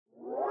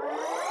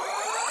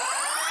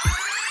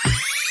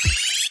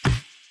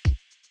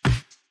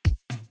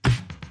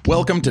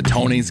Welcome to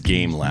Tony's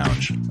Game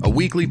Lounge, a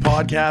weekly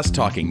podcast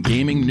talking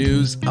gaming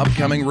news,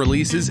 upcoming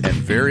releases, and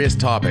various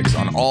topics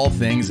on all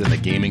things in the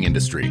gaming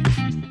industry.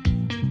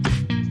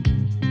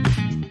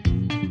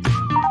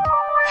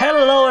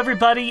 Hello,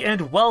 everybody,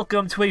 and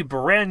welcome to a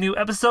brand new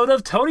episode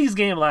of Tony's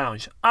Game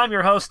Lounge. I'm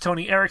your host,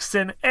 Tony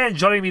Erickson, and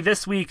joining me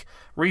this week,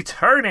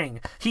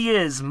 returning, he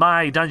is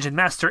my Dungeon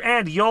Master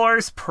and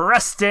yours,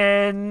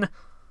 Preston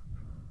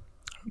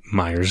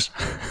Myers.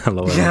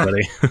 Hello,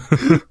 everybody.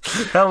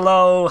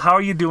 Hello, how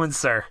are you doing,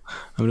 sir?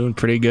 I'm doing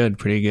pretty good.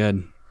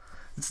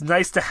 It's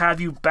nice to have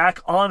you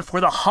back on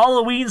for the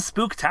Halloween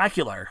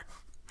Spooktacular.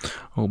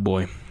 Oh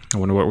boy, I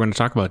wonder what we're going to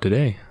talk about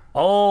today.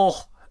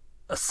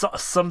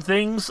 Some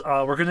things,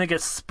 we're going to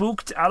get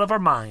spooked out of our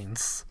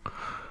minds.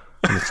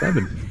 I'm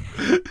excited.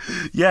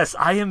 Yes,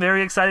 I am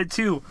very excited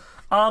too.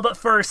 But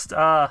first,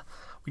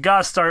 we got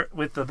to start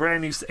with the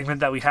brand new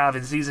segment that we have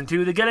in Season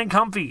 2, the Getting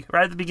Comfy,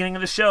 right at the beginning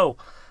of the show.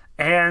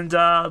 And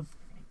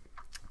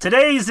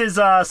today's is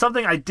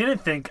something I didn't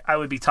think I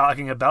would be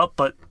talking about,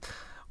 but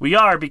we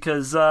are,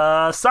 because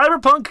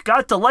Cyberpunk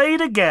got delayed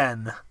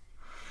again.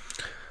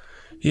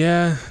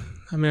 Yeah,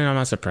 I mean, I'm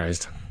not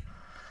surprised.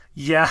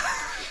 Yeah.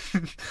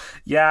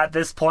 Yeah, at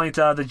this point,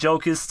 the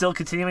joke is still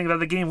continuing that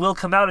the game will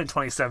come out in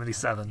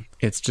 2077.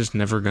 It's just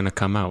never going to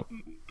come out.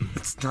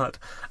 It's not.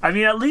 I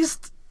mean, at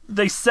least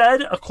they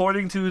said,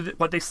 according to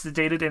what they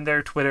stated in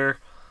their Twitter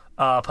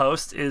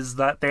post, is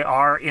that they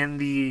are in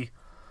the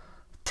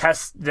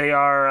test. They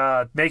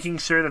are making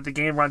sure that the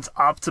game runs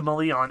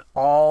optimally on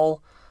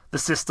all the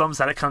systems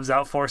that it comes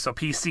out for. So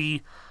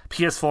PC,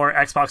 PS4,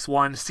 Xbox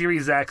One,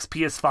 Series X,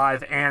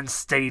 PS5, and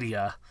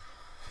Stadia.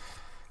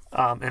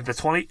 And the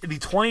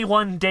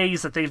 21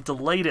 days that they've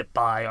delayed it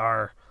by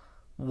are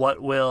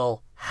what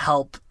will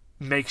help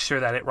make sure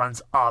that it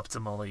runs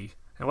optimally.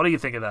 And what do you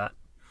think of that?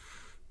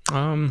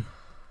 Do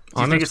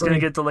you think it's going to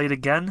get delayed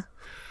again?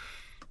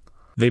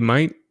 They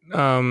might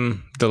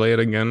delay it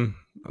again,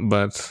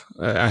 but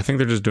I think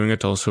they're just doing it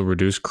to also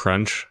reduce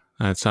crunch.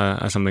 That's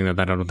something that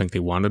I don't think they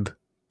wanted.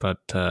 But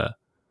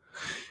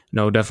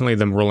no, definitely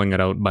them rolling it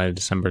out by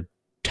December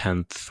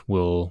 10th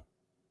will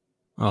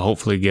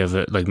hopefully give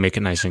it, make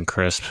it nice and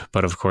crisp.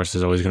 But of course,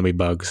 there's always going to be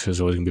bugs. There's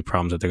always going to be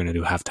problems that they're going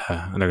to have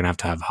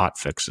to have hot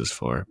fixes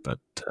for. But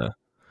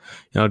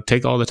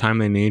take all the time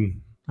they need.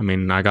 I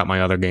mean, I got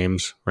my other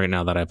games right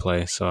now that I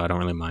play, so I don't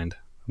really mind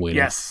waiting.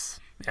 Yes,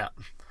 yeah.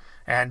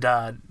 And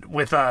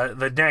with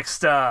the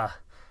next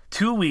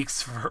 2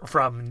 weeks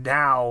from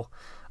now,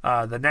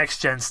 the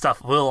next gen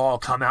stuff will all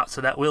come out,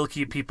 so that will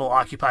keep people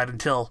occupied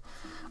until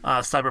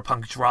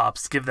Cyberpunk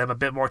drops. Give them a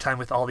bit more time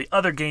with all the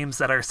other games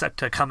that are set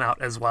to come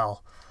out as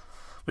well,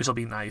 which will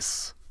be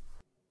nice.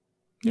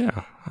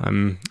 Yeah,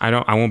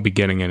 I won't be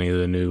getting any of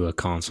the new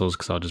consoles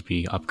because I'll just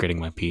be upgrading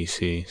my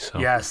PC. So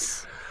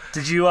yes.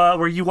 Did you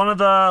were you one of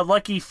the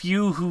lucky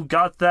few who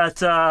got that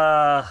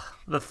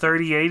the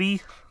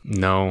 3080?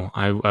 No,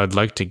 I'd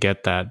like to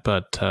get that,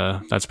 but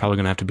that's probably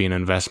gonna have to be an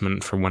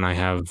investment for when I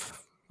have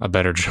a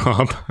better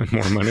job and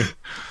more money.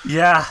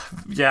 Yeah.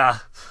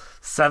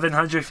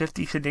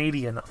 750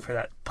 Canadian for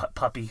that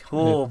puppy.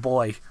 Oh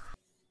boy.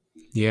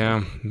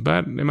 Yeah,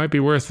 but it might be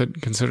worth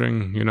it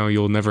considering,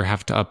 you'll never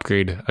have to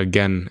upgrade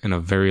again in a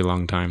very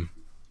long time.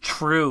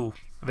 True.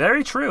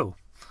 Very true.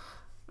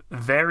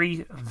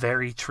 Very,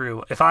 very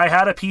true. If I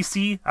had a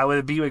PC, I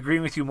would be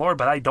agreeing with you more,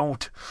 but I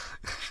don't.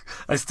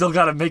 I still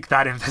got to make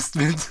that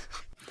investment.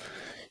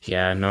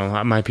 Yeah,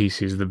 no, my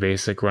PC is the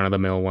basic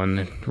run-of-the-mill one.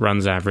 It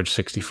runs average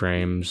 60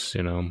 frames,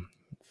 I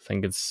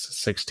think it's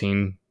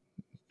 16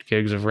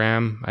 gigs of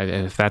RAM,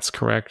 if that's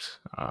correct.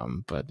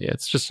 But yeah,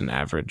 it's just an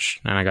average.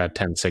 And I got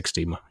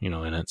 1060, in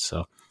it,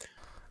 so.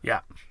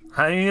 Yeah.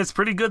 I mean, it's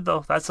pretty good,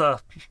 though. That's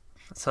a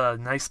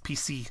nice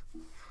PC.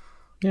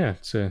 Yeah,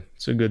 it's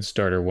a good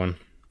starter one.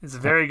 It's a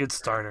very good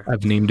starter.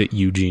 I've named it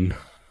Eugene.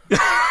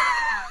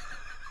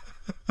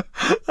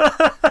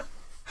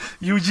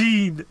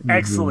 Eugene.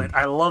 Excellent.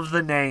 I love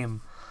the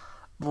name.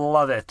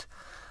 Love it.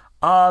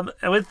 And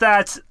with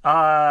that,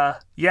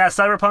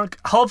 Cyberpunk,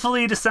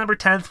 hopefully December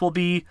 10th will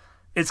be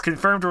its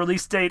confirmed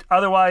release date.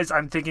 Otherwise,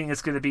 I'm thinking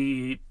it's going to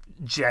be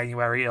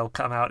January. It'll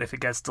come out if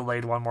it gets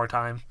delayed one more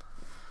time.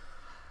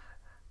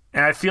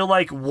 And I feel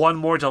like one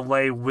more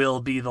delay will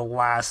be the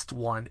last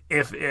one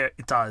if it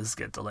does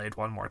get delayed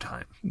one more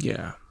time.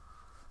 Yeah.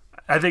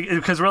 I think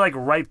because we're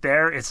right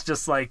there, it's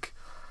just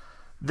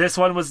this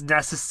one was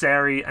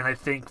necessary, and I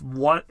think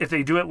if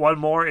they do it one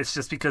more, it's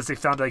just because they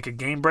found a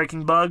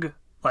game-breaking bug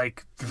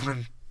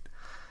in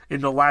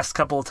the last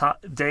couple of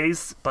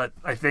days. But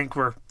I think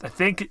we're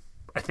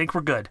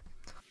good.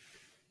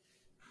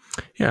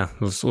 Yeah,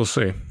 we'll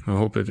see. I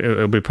hope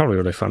it'll be probably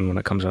really fun when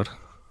it comes out.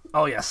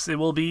 Oh yes, it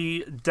will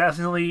be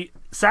definitely.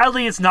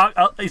 Sadly, it's not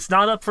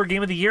up for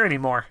Game of the Year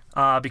anymore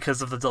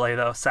because of the delay,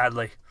 though.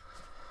 Sadly.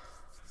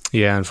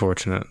 Yeah,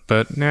 unfortunate,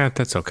 but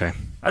that's okay.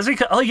 I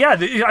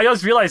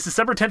just realized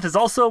December 10th is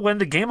also when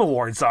the Game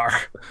Awards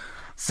are,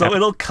 so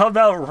It'll come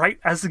out right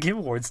as the Game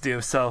Awards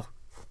do. So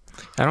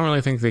I don't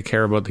really think they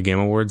care about the Game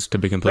Awards, to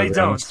be completely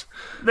honest.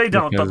 They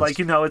don't. But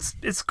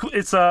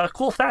it's a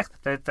cool fact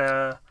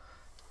that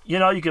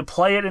you could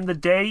play it in the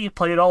day,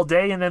 play it all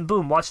day, and then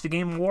boom, watch the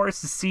Game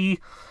Awards to see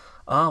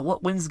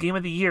what wins Game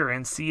of the Year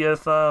and see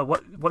if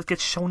what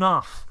gets shown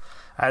off.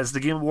 As the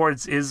Game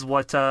Awards is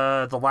what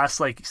the last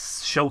like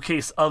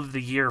showcase of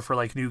the year for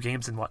like new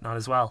games and whatnot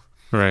as well.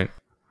 Right.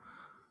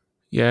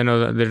 Yeah,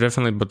 no, they're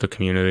definitely about the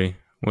community,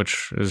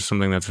 which is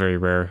something that's very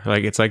rare.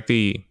 Like it's like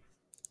they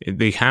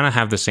kind of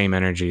have the same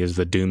energy as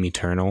the Doom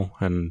Eternal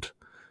and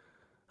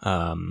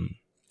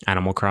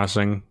Animal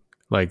Crossing.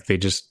 Like they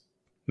just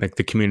like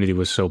the community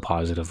was so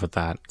positive with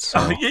that. So.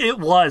 It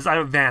was.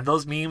 Man,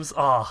 those memes,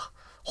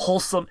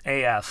 wholesome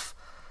AF.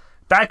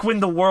 Back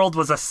when the world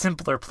was a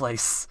simpler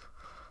place.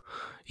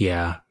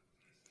 Yeah.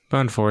 But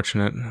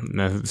unfortunate.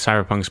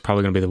 Cyberpunk's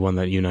probably going to be the one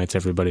that unites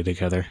everybody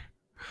together.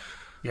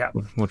 Yeah.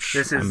 Which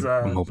this is,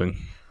 I'm hoping.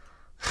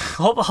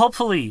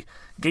 Hopefully,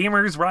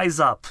 gamers rise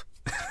up.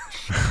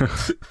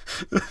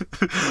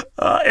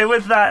 And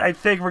with that, I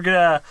think we're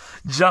gonna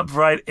jump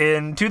right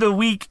into the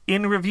week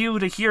in review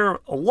to hear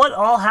what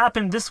all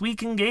happened this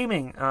week in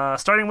gaming.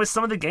 Starting with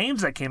some of the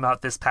games that came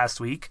out this past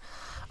week.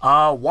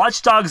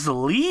 Watch Dogs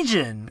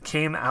Legion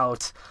came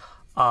out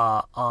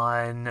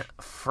on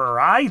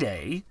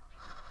Friday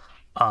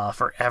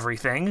for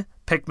everything.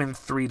 Pikmin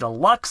 3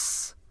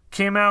 Deluxe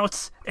came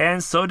out,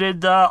 and so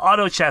did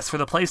Auto Chess for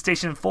the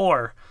PlayStation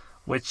 4,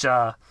 which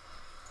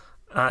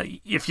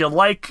if you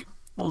like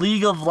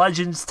League of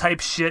Legends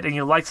type shit and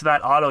you liked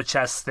that auto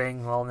chess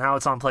thing, well, now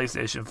it's on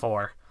PlayStation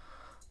 4.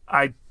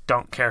 I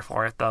don't care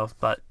for it though,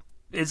 but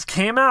it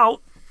came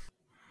out.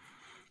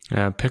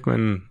 Yeah,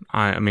 Pikmin,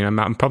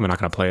 I'm probably not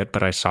going to play it,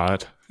 but I saw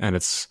it, and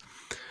it's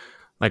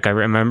like I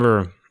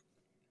remember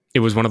it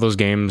was one of those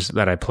games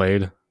that I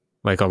played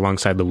like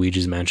alongside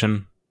Luigi's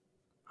Mansion.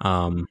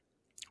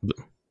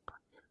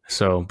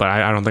 So, but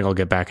I don't think I'll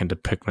get back into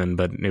Pikmin,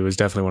 but it was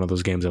definitely one of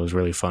those games that was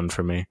really fun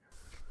for me.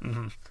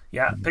 Mm-hmm.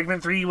 Yeah,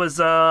 Pikmin 3 was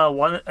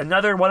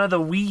another one of the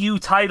Wii U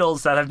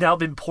titles that have now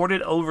been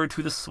ported over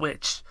to the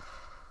Switch.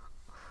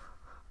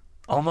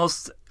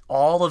 Almost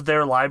all of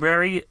their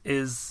library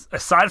is,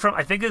 aside from,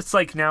 I think it's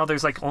like now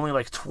there's like only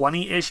like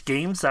 20-ish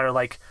games that are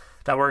like,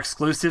 that were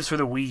exclusives for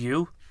the Wii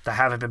U that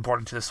haven't been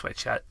ported to the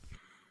Switch yet.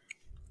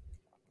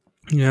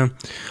 Yeah,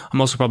 I'm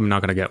also probably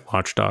not going to get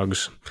Watch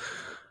Dogs.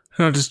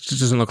 It just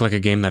doesn't look like a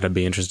game that I'd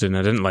be interested in.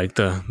 I didn't like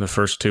the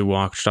first two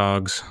Watch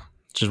Dogs.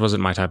 It just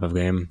wasn't my type of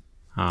game.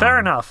 Fair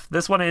enough.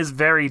 This one is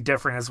very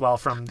different as well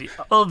from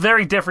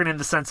very different in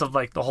the sense of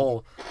like the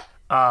whole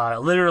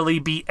literally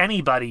be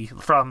anybody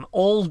from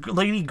old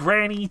lady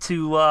granny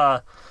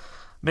to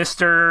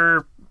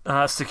Mr.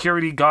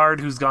 Security guard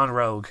who's gone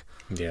rogue.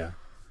 Yeah.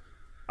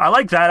 I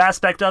like that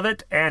aspect of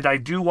it, and I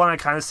do want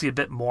to kind of see a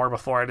bit more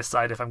before I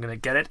decide if I'm going to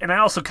get it. And I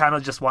also kind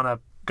of just want to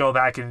go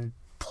back and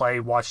play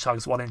Watch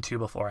Dogs 1 and 2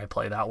 before I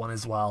play that one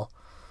as well.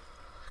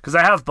 Because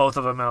I have both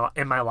of them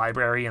in my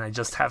library, and I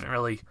just haven't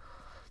really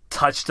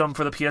touched them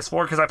for the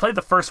PS4, because I played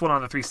the first one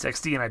on the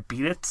 360 and I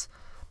beat it,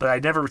 but I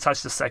never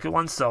touched the second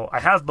one, so I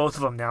have both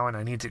of them now and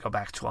I need to go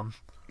back to them.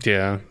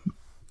 Yeah,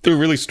 they're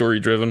really story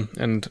driven,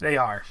 and they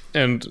are,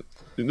 and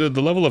the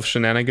level of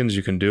shenanigans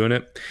you can do in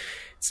it,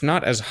 it's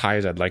not as high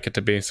as I'd like it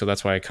to be, so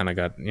that's why I kind of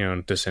got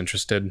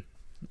disinterested.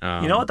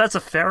 You know what, that's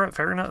a fair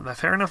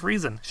enough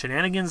reason.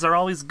 Shenanigans are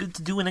always good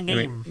to do in a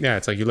game. Yeah,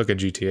 it's like you look at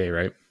GTA,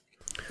 right?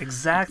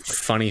 Exactly.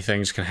 Funny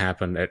things can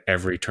happen at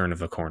every turn of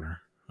the corner.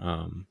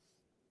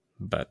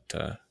 But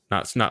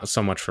not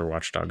so much for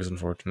Watch Dogs,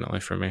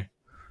 unfortunately, for me.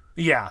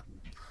 Yeah.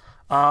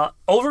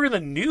 Over in the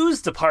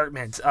news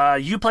department,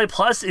 Uplay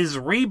Plus is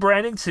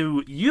rebranding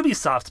to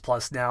Ubisoft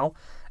Plus now,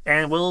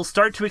 and will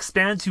start to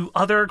expand to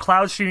other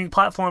cloud streaming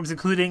platforms,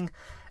 including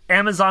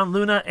Amazon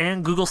Luna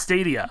and Google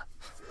Stadia.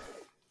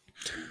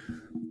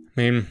 I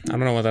mean, I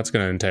don't know what that's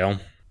going to entail.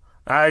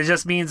 It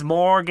just means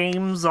more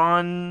games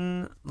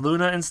on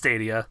Luna and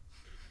Stadia.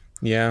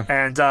 Yeah.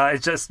 And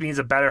it just means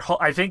a better...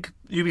 I think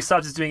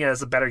Ubisoft is doing it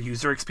as a better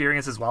user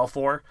experience as well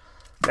for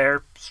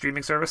their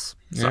streaming service.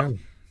 So. Yeah,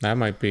 that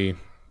might be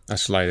a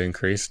slight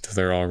increase to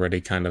their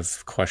already kind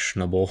of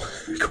questionable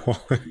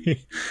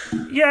quality.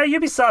 Yeah,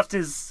 Ubisoft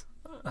is...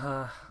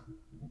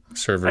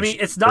 Servers. I mean,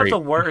 it's not the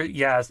word...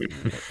 Yeah.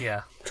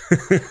 Yeah.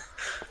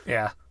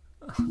 Yeah.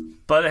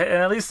 But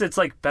at least it's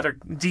like better...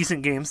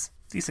 Decent games.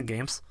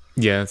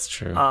 Yeah, that's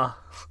true.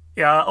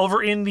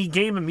 Over in the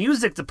game and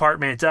music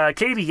department,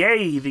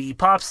 KDA, the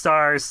pop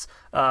stars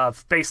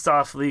based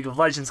off League of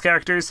Legends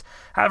characters,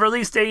 have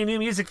released a new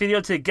music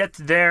video to get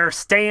their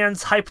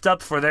stands hyped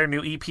up for their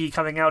new EP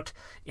coming out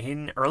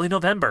in early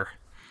November.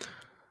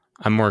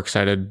 I'm more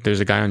excited. There's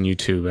a guy on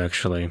YouTube,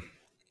 actually.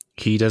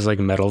 He does like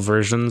metal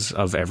versions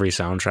of every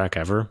soundtrack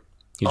ever.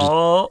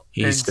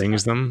 He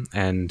sings them,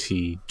 and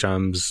he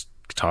drums,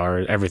 guitar,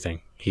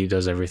 everything. He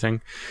does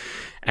everything.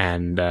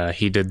 And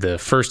he did the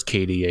first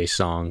KDA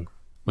song,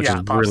 which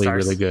is really,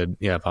 really good.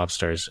 Yeah, Pop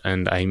Stars.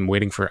 And I'm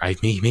waiting for...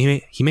 He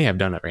may have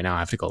done it right now. I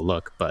have to go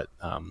look, but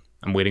I'm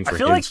waiting for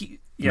his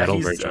metal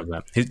version of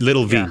that. His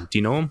Little V. Do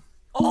you know him?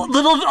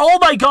 Oh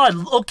my god.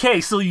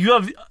 Okay, so you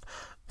have...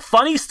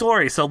 Funny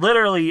story. So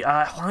literally,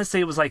 I want to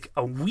say it was like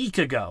a week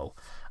ago,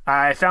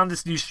 I found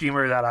this new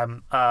streamer that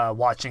I'm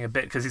watching a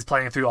bit because he's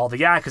playing through all the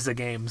Yakuza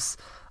games.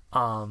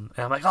 And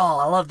I'm like, oh,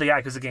 I love the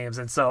Yakuza games.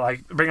 And so I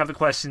bring up the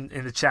question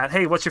in the chat,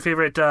 hey, what's your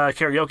favorite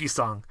karaoke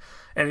song?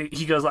 And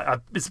he goes,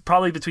 like, it's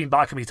probably between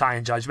Bakumitai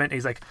and Judgment. And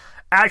he's like,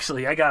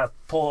 actually, I gotta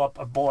pull up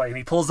a boy. And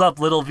he pulls up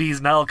Little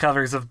V's metal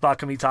covers of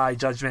Bakumitai,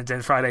 Judgment,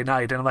 and Friday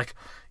Night. And I'm like,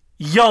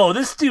 yo,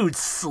 this dude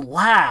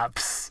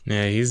slaps.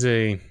 Yeah, he's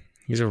a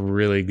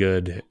really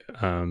good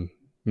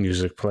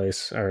music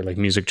place or like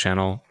music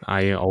channel.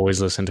 I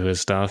always listen to his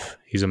stuff.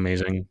 He's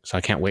amazing. So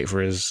I can't wait for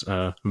his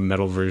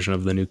metal version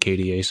of the new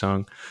KDA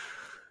song.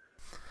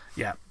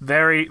 Yeah,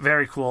 very,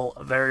 very cool.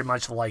 Very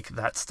much like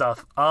that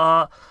stuff.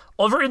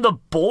 Over in the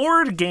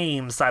board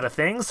game side of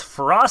things,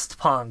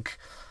 Frostpunk,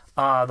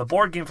 the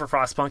board game for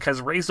Frostpunk,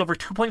 has raised over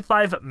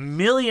 $2.5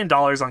 million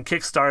on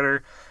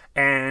Kickstarter,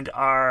 and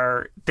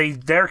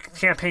their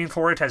campaign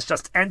for it has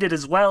just ended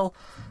as well.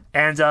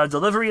 And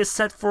delivery is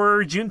set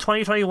for June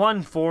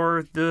 2021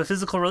 for the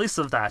physical release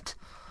of that,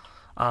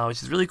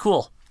 which is really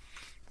cool.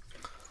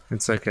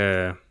 It's like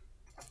a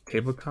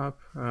tabletop.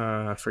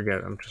 I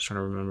forget. I'm just trying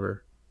to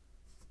remember.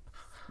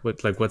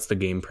 What's the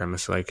game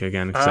premise like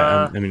again? 'Cause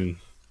I mean,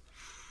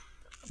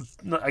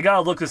 I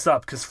gotta look this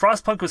up because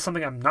Frostpunk was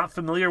something I'm not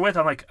familiar with.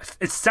 I'm like,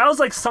 it sounds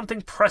like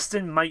something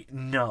Preston might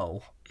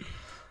know.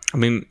 I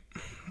mean,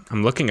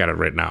 I'm looking at it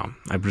right now.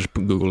 I just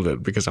Googled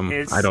it because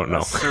I don't know.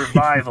 It's a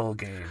survival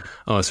game.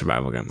 Oh, a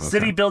survival game. Okay.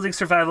 City building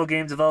survival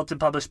game developed and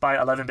published by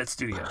 11-Bit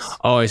Studios.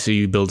 Oh, I see.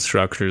 You build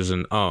structures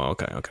and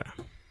okay.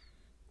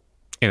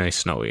 In a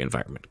snowy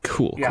environment.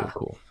 Cool.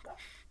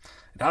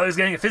 Now he's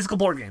getting a physical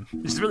board game,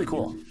 which is really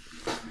cool.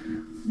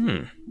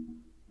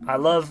 I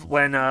love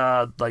when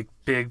I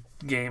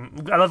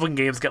love when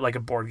games get like a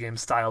board game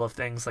style of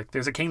things. Like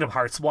there's a Kingdom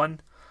Hearts one,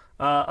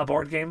 a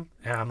board game,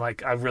 and I'm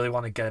like, I really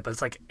want to get it, but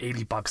it's like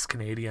 $80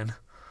 Canadian.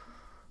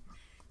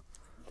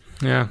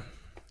 Yeah,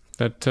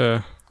 that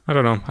I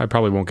don't know. I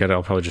probably won't get it.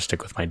 I'll probably just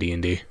stick with my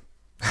D&D.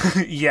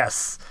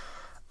 Yes.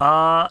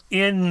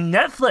 In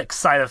Netflix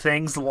side of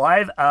things,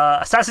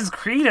 Assassin's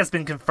Creed has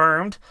been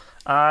confirmed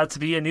to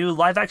be a new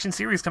live action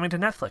series coming to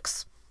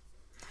Netflix.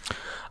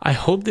 I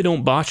hope they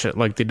don't botch it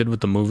like they did with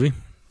the movie.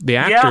 The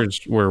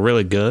actors were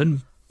really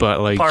good,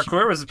 but like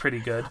parkour was pretty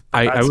good.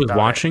 I was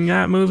watching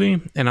that movie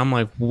and I'm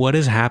like, what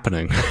is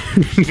happening?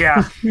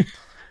 Yeah,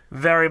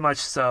 very much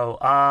so.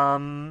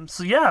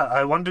 So yeah,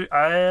 I wonder.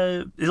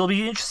 It'll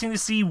be interesting to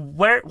see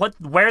where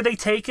they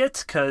take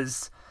it,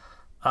 because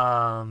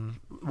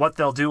what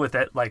they'll do with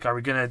it. Like, are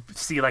we gonna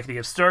see like the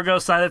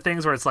Abstergo side of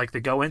things, where it's like they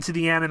go into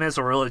the animus,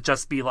 or will it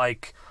just be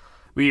like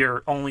we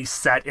are only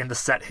set in the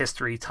set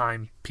history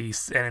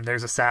timepiece, and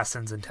there's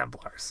assassins and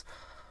Templars?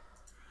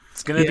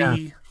 It's gonna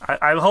be.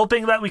 I'm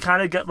hoping that we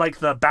kind of get like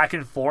the back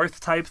and forth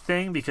type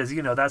thing, because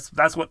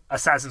that's what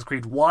Assassin's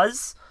Creed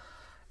was,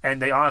 and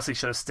they honestly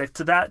should have stick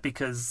to that,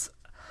 because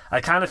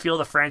I kind of feel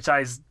the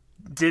franchise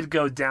did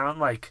go down.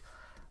 Like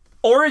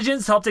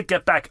Origins helped it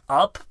get back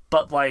up,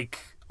 but like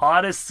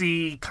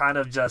Odyssey kind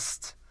of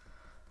just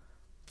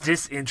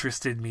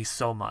disinterested me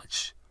so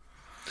much.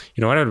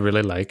 You know what I'd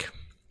really like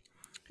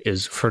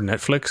is for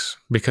Netflix,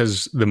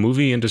 because the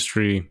movie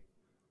industry,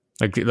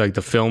 like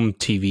the film,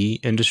 TV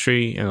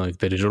industry, and like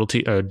the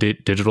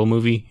digital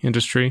movie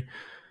industry,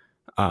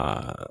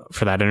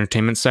 for that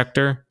entertainment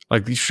sector,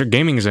 like sure,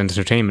 gaming is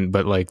entertainment,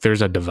 but like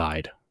there's a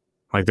divide.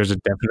 Like there's a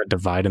definite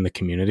divide in the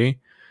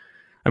community.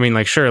 I mean,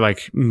 like sure,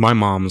 like my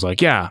mom's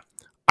like, yeah,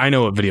 I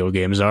know what video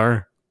games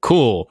are.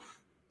 Cool.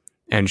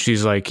 And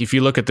she's like, if you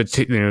look at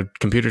the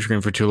computer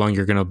screen for too long,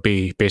 you're gonna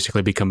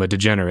basically become a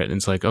degenerate. And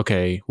it's like,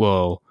 okay,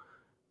 well,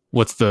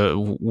 what's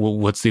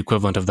the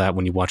equivalent of that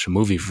when you watch a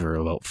movie for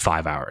about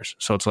 5 hours?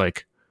 So it's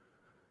like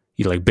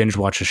you like binge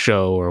watch a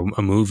show or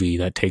a movie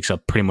that takes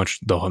up pretty much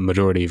the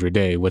majority of your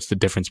day. What's the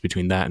difference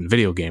between that and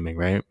video gaming,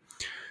 right?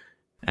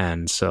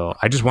 And so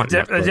I just want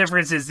the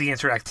difference is the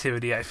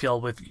interactivity. I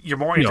feel you're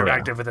more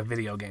interactive with a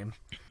video game.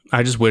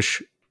 I just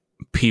wish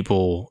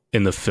people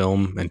in the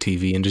film and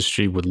TV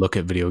industry would look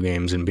at video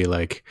games and be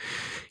like,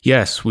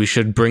 yes, we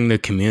should bring the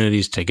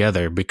communities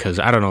together, because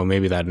I don't know,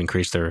 maybe that'd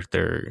increase their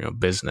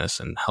business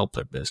and help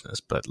their business.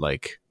 But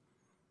like,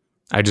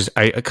 I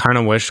kind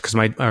of wish, because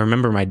I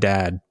remember my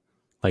dad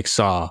like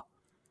saw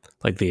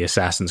like the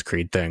Assassin's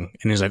Creed thing,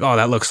 and he's like, oh,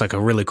 that looks like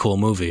a really cool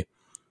movie.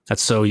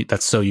 That's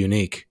so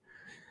unique.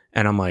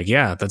 And I'm like,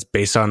 yeah, that's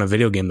based on a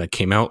video game that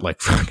came out like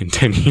fucking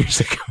 10 years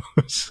ago.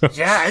 So,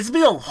 yeah, it's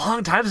been a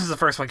long time since the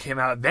first one came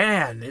out.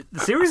 Man, the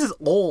series is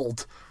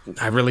old.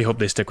 I really hope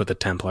they stick with the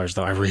Templars,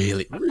 though. I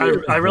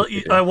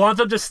want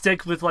them to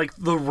stick with like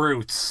the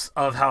roots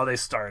of how they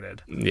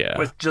started. Yeah.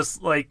 With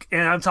just like,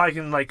 and I'm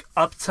talking like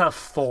up to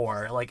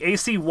 4. Like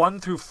AC 1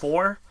 through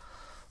 4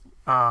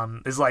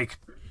 is like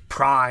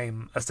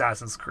prime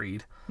Assassin's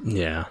Creed.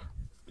 Yeah.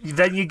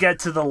 Then you get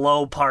to the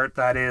low part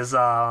that is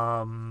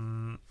what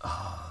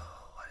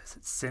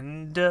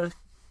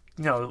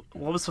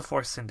was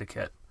before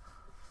Syndicate?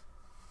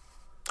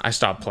 I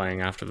stopped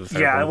playing after the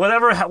third one.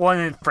 Whatever one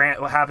in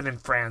France, what happened in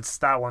France,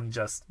 that one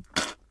just...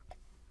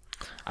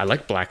 I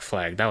like Black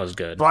Flag. That was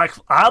good.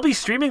 I'll be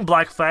streaming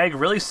Black Flag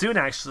really soon,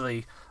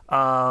 actually.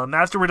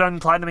 After we're done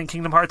Platinum and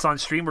Kingdom Hearts on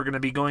stream, we're going to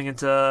be going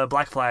into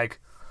Black Flag.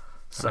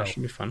 So that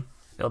should be fun.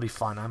 It'll be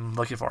fun. I'm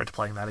looking forward to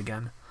playing that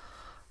again.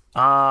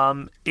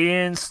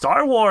 In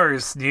Star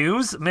Wars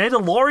news,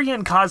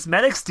 Mandalorian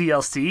Cosmetics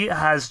DLC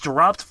has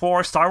dropped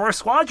for Star Wars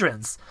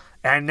Squadrons.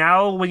 And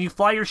now when you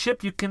fly your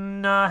ship, you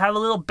can have a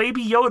little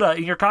baby Yoda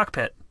in your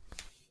cockpit.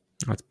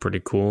 That's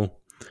pretty cool.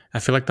 I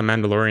feel like the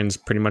Mandalorian's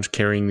pretty much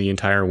carrying the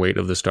entire weight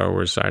of the Star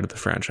Wars side of the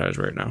franchise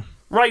right now.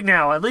 Right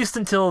now, at least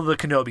until the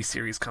Kenobi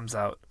series comes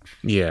out.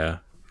 Yeah,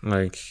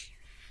 like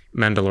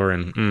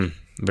Mandalorian,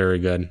 very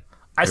good.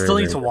 I still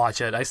need to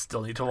watch it.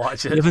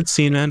 You haven't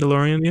seen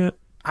Mandalorian yet?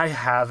 I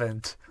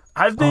haven't.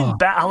 I've been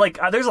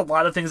there's a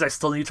lot of things I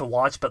still need to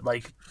watch, but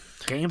like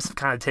games have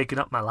kind of taken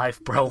up my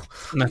life, bro.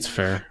 That's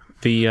fair.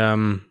 The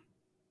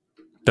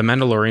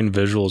Mandalorian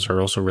visuals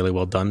are also really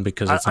well done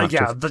because it's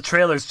not the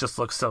trailers just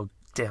look so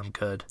damn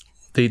good.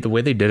 The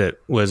way they did it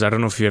was, I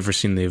don't know if you've ever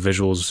seen the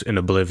visuals in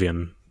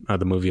Oblivion,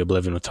 the movie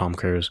Oblivion with Tom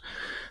Cruise,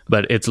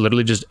 but it's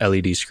literally just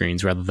LED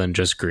screens rather than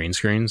just green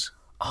screens.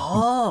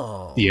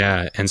 Oh.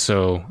 Yeah, and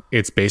so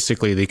it's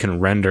basically they can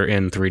render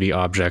in 3D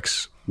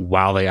objects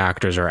while the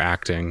actors are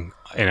acting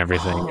and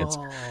everything.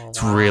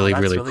 It's really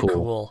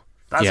cool.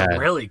 That's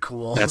really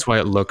cool. That's why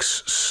it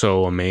looks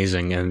so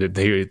amazing. And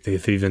they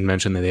even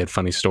mentioned that they had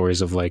funny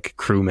stories of like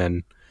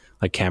crewmen,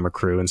 like camera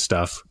crew and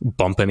stuff,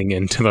 bumping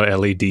into the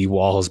LED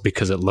walls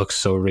because it looks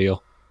so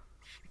real.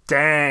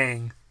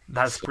 Dang,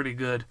 that's pretty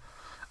good.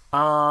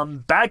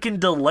 Back in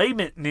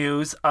delayment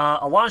news,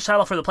 a launch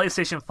title for the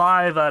PlayStation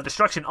 5,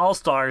 Destruction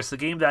All-Stars, the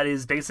game that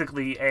is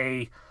basically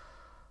a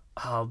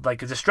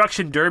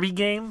Destruction Derby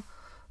game.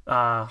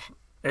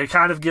 It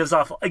kind of gives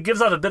off a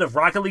bit of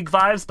Rocket League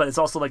vibes, but it's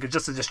also like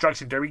just a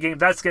Destruction Derby game.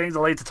 That's getting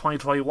delayed to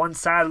 2021,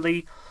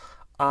 sadly.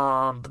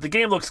 But the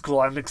game looks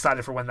cool. I'm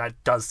excited for when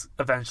that does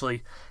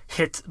eventually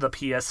hit the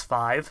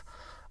PS5.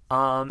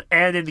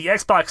 And in the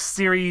Xbox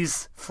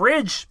Series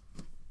fridge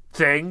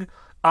thing,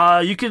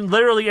 you can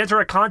literally enter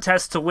a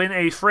contest to win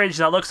a fridge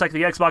that looks like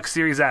the Xbox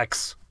Series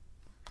X.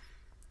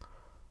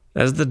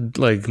 That's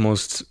the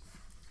most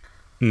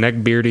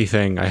neckbeardy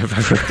thing I have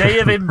ever heard. They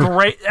have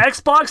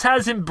Xbox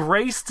has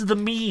embraced the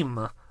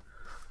meme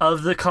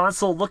of the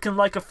console looking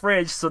like a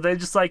fridge, so they're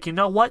just like, you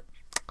know what?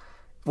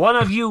 One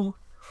of you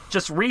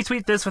just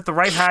retweet this with the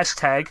right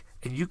hashtag,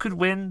 and you could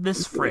win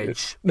this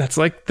fridge. That's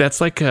like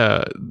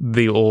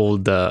the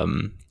old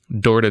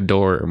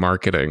door-to-door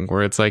marketing,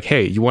 where it's like,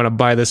 hey, you want to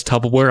buy this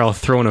Tupperware? I'll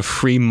throw in a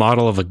free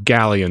model of a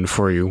galleon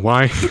for you.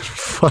 Why?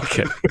 Fuck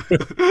it.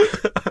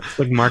 It's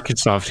like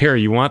Microsoft. Here,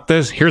 you want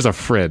this? Here's a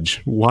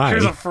fridge. Why?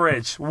 Here's a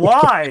fridge.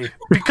 Why?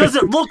 Because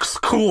it looks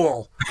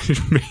cool.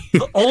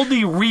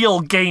 Only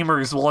real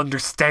gamers will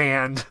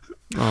understand.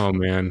 Oh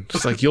man,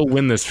 it's like you'll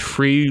win this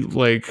free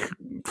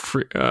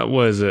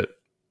what is it?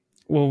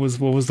 What was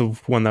the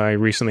one that I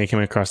recently came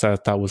across that I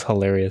thought was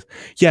hilarious?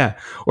 Yeah,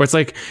 or it's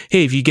like,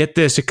 hey, if you get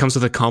this, it comes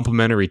with a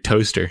complimentary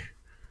toaster.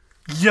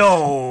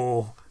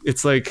 Yo,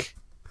 it's like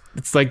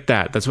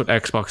that. That's what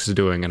Xbox is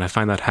doing, and I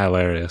find that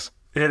hilarious.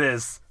 It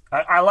is.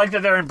 I like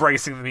that they're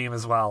embracing the meme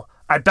as well.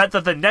 I bet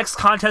that the next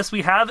contest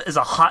we have is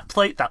a hot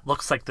plate that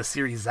looks like the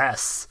Series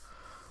S.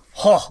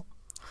 Oh.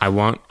 I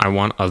want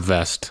a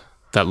vest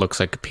that looks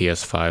like a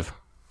PS5.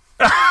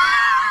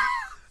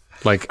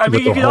 Like, I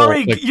mean, you can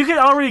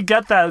already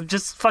get that.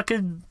 Just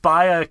fucking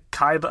buy a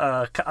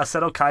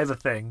Seto Kaiba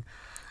thing.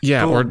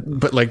 Yeah,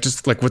 but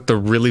just with the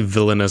really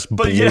villainous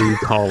blue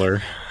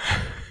collar.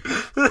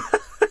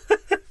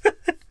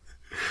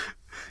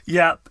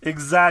 Yep,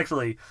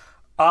 exactly.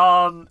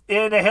 In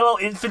Halo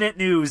Infinite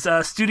news,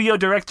 studio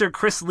director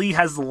Chris Lee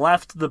has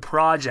left the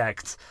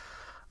project.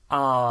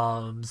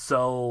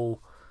 So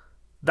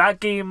that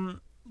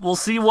game, we'll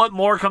see what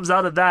more comes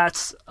out of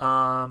that.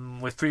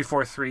 With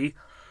 343.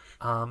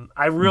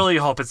 I really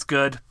hope it's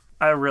good.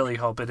 I really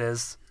hope it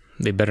is.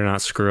 They better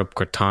not screw up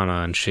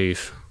Cortana and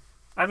Chief.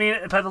 I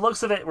mean, by the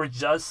looks of it, we're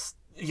just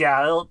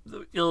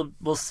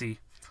we'll see.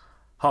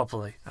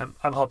 Hopefully, I'm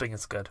hoping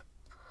it's good.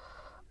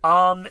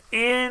 In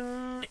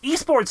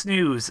esports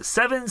news,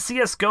 7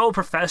 CS:GO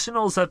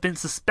professionals have been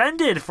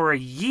suspended for a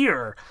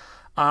year,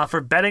 for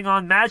betting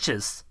on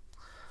matches.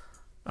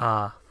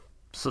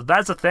 So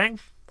that's a thing.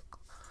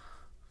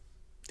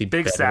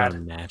 Big sad.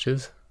 On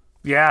matches.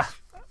 Yeah.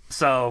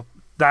 So.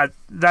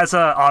 That's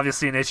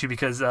obviously an issue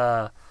because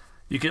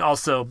you can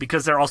also,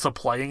 because they're also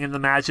playing in the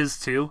matches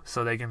too,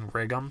 so they can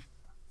rig them.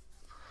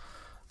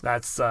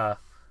 That's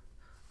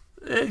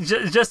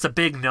just a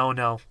big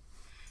no.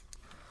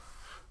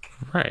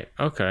 Right.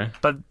 Okay.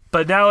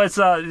 But now it's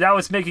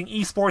making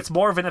esports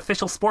more of an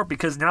official sport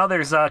because now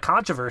there's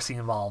controversy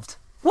involved.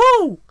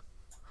 Woo!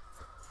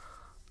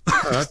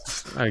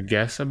 That's, I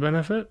guess, a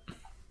benefit.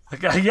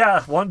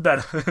 Yeah, one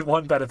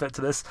benefit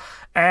to this.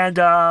 And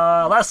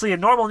lastly, in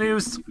normal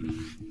news,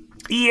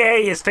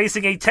 EA is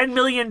facing a €10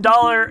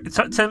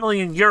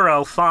 million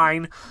euro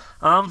fine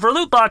for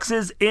loot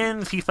boxes in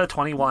FIFA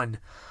 21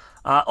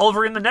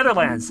 over in the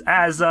Netherlands,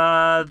 as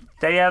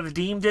they have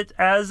deemed it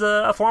as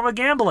a form of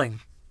gambling.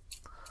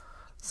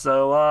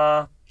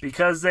 So,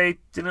 because they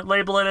didn't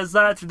label it as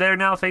that, they're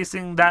now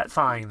facing that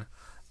fine.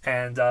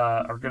 And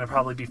are going to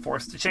probably be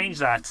forced to change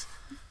that.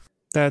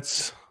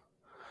 That's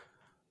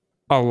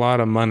a lot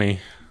of money.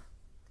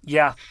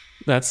 Yeah.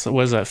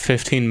 Was that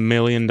 $15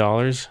 million?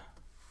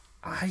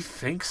 I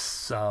think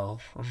so.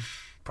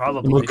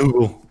 Probably.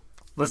 Google.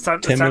 Let's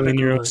type 10 million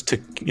Google euros to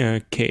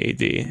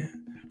KD.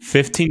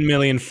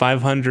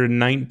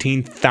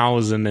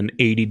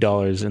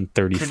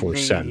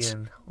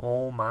 $15,519,080.34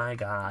 Oh my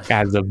god.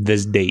 as of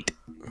this date.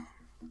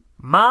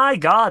 My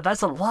god,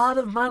 that's a lot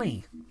of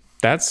money.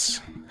 That's,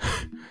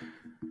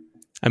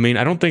 I mean,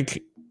 I don't think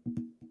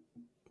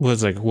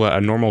was like what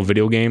a normal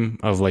video game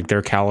of like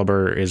their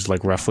caliber is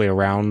like roughly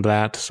around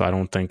that, so I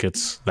don't think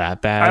it's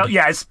that bad.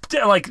 Yeah, it's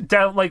like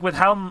with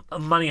how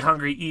money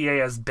hungry EA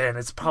has been,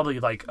 it's probably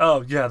like,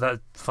 oh yeah,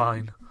 that's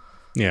fine.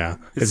 Yeah,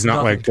 it's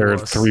not like they're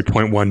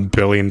 $3.1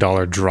 billion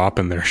drop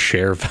in their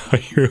share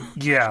value.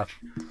 Yeah,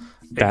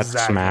 that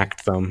exactly.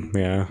 smacked them.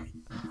 Yeah.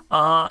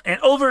 And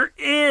over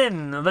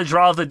in the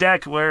draw of the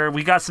deck, where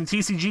we got some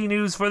TCG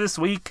news for this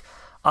week.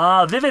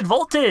 Vivid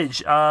Voltage,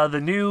 the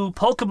new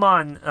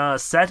Pokemon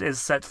set is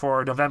set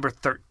for November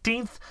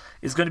 13th,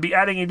 is going to be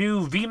adding a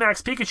new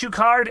VMAX Pikachu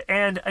card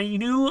and a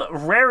new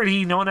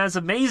rarity known as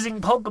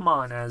Amazing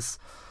Pokemon. As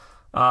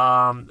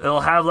it'll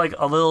have like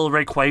a little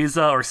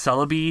Rayquaza or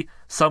Celebi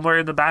somewhere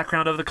in the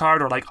background of the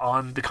card, or like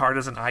on the card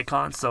as an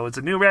icon. So it's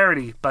a new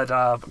rarity, but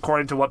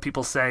according to what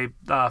people say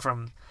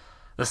from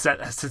the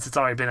set, since it's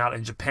already been out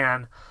in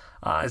Japan,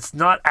 it's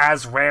not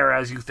as rare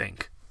as you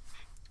think.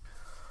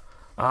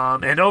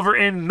 And over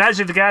in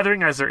Magic the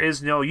Gathering, as there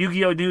is no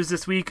Yu-Gi-Oh! News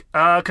this week,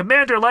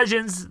 Commander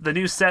Legends, the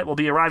new set, will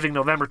be arriving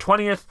November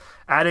 20th,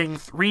 adding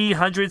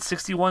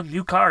 361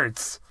 new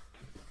cards.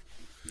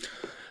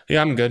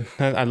 Yeah, I'm good.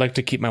 I'd like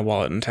to keep my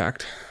wallet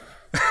intact.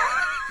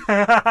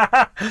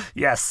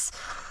 Yes.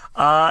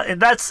 And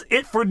that's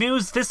it for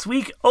news this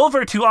week.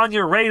 Over to On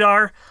Your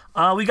Radar.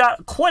 We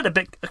got quite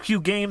a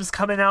few games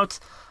coming out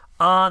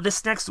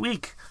this next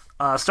week.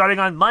 Starting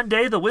on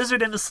Monday, The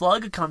Wizard and the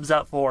Slug comes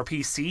out for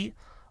PC.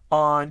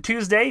 On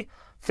Tuesday,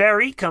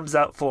 Fairy comes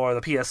out for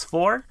the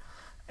PS4,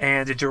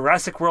 and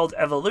Jurassic World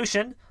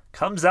Evolution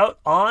comes out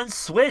on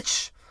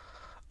Switch.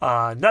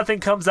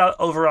 Nothing comes out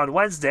over on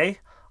Wednesday.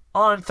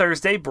 On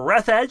Thursday,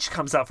 Breath Edge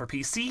comes out for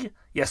PC.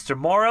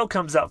 Yestermorrow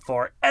comes out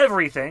for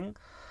everything.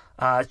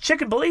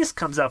 Chicken Police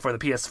comes out for the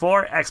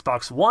PS4,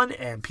 Xbox One,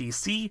 and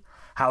PC.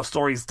 How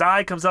Stories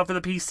Die comes out for the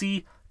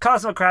PC.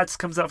 Cosmocrats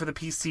comes out for the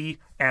PC,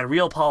 and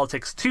Real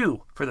Politics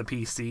 2 for the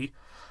PC.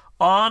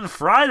 On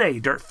Friday,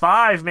 Dirt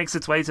 5 makes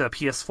its way to the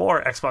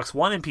PS4, Xbox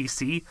One, and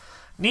PC.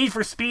 Need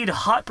for Speed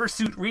Hot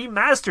Pursuit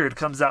Remastered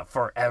comes out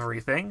for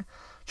everything.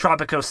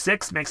 Tropico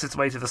 6 makes its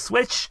way to the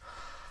Switch.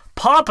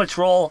 Paw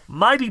Patrol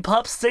Mighty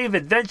Pups Save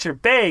Adventure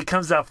Bay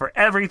comes out for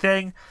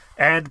everything.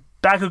 And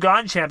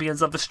Bakugan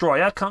Champions of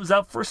Destroya comes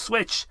out for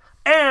Switch.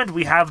 And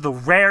we have the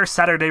rare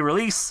Saturday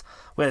release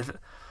with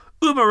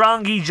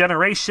Umurangi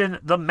Generation,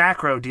 the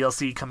Macro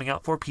DLC, coming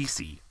out for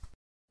PC.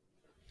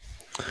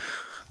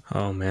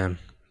 Oh, man.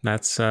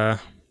 That's, I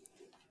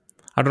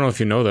don't know if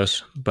you know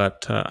this,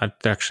 but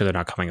actually they're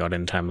not coming out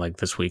in time like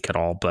this week at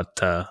all, but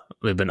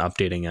they've been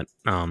updating it.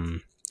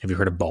 Have you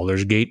heard of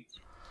Baldur's Gate?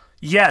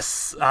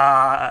 Yes,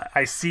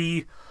 I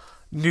see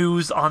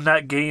news on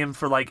that game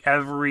for like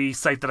every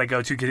site that I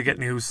go to get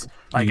news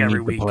like you every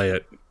need week. To play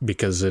it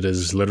because it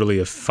is literally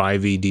a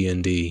 5e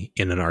D&D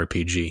in an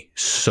RPG.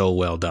 So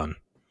well done.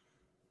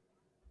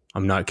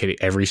 I'm not kidding.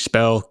 Every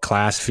spell,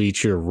 class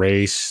feature,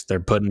 race, they're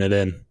putting it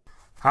in.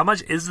 How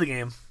much is the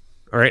game?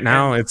 Right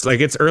now, it's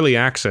early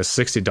access,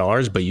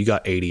 $60, but you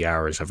got 80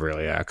 hours of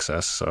early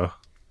access. So,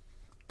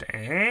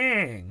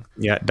 dang.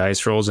 Yeah,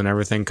 dice rolls and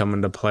everything come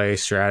into play.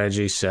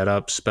 Strategy,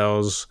 setup,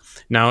 spells.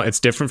 Now, it's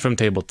different from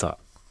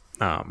tabletop,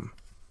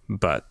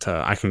 but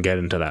I can get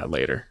into that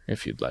later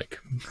if you'd like.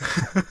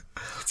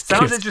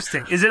 Sounds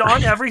interesting. Is it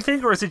on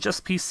everything or is it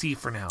just PC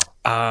for now?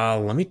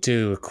 Let me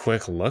do a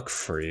quick look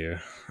for you.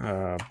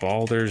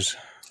 Baldur's.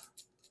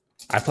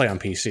 I play on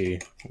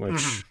PC,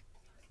 which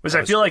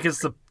I feel like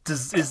is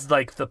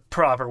like the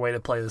proper way to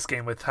play this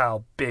game with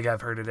how big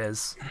I've heard it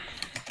is.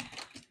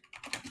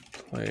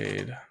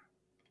 Played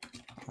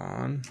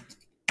on.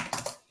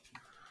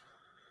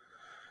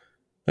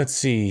 Let's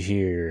see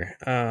here.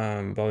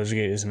 Baldur's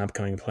Gate is an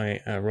upcoming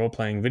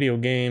role-playing video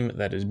game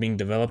that is being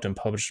developed and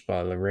published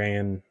by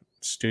Larian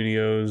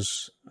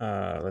Studios.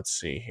 Let's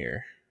see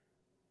here.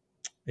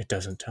 It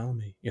doesn't tell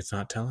me. It's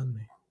not telling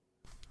me.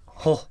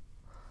 Oh.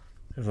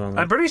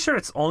 I'm pretty sure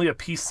it's only a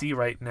PC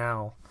right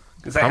now.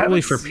 Probably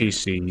for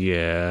PC,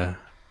 yeah.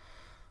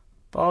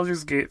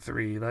 Baldur's Gate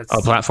 3. That's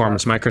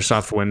platforms: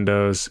 Microsoft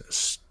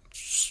Windows,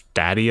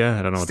 Stadia.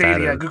 I don't know what that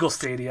is. Google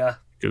Stadia.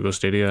 Google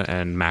Stadia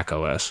and Mac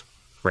OS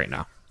right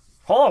now.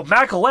 Oh,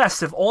 Mac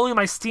OS! If only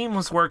my Steam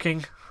was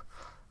working.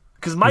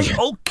 Because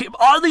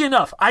oddly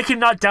enough, I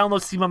cannot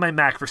download Steam on my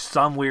Mac for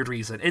some weird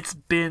reason. It's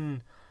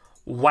been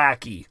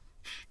wacky.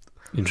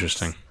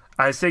 Interesting.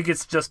 I think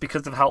it's just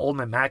because of how old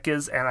my Mac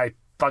is, and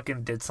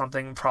fucking did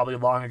something probably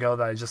long ago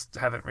that I just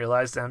haven't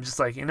realized. And I'm just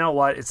like, you know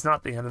what? It's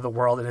not the end of the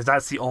world, and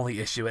that's the only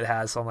issue it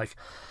has. So I'm like,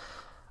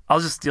 I'll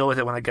just deal with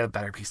it when I get a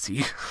better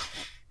PC.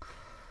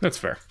 That's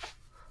fair.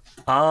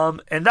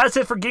 And that's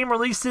it for game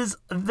releases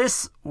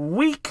this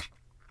week.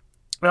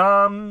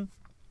 And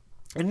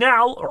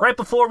now, right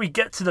before we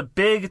get to the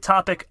big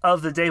topic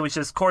of the day, which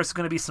is, of course,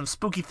 going to be some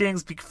spooky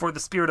things for the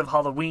spirit of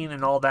Halloween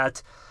and all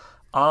that,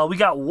 we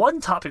got one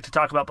topic to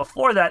talk about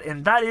before that,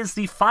 and that is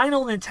the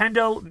final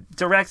Nintendo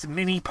Direct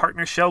Mini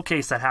Partner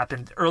Showcase that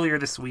happened earlier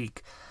this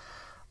week.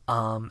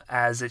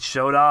 As it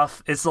showed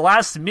off, it's the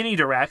last Mini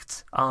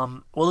Direct.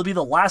 Will it be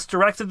the last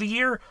Direct of the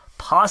year?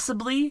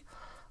 Possibly.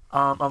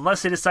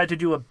 Unless they decide to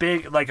do a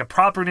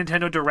proper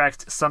Nintendo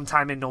Direct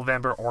sometime in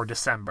November or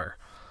December.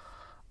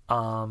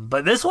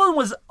 But this one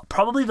was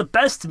probably the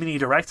best Mini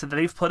Direct that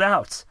they've put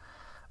out.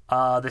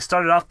 They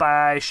started off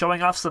by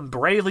showing off some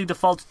Bravely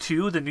Default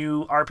 2, the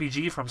new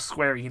RPG from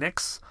Square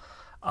Enix,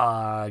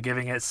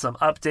 giving it some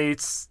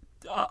updates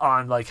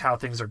on like how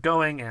things are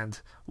going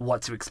and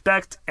what to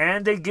expect,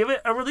 and they give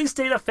it a release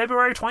date of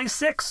February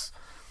 26th,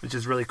 which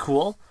is really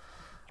cool.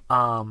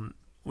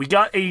 We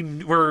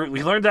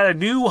learned that a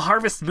new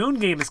Harvest Moon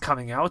game is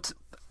coming out.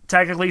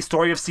 Technically,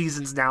 Story of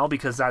Seasons now,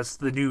 because that's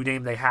the new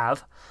name they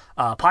have.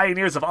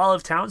 Pioneers of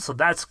Olive Town, so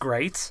that's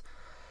great.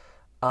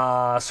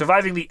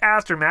 Surviving the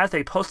Aftermath,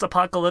 a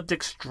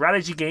post-apocalyptic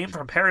strategy game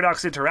from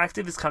Paradox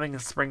Interactive, is coming in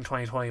spring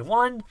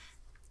 2021.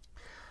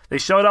 They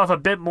showed off a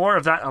bit more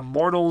of that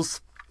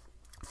Immortals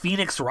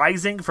Phoenix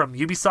Rising from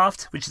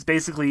Ubisoft, which is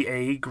basically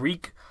a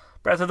Greek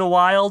Breath of the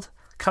Wild,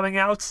 coming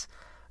out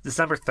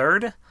December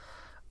 3rd.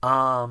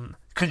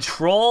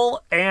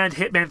 Control and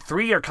Hitman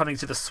 3 are coming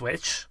to the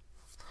Switch.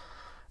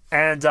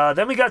 And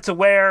then we got to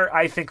where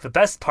I think the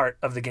best part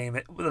of the game,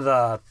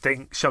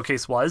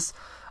 showcase was,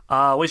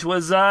 which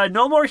was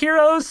No More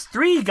Heroes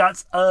 3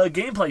 got a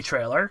gameplay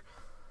trailer,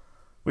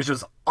 which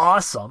was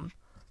awesome.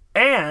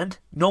 And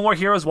No More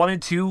Heroes 1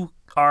 and 2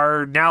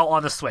 are now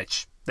on the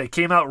Switch. They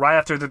came out right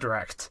after the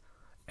Direct.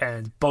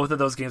 And both of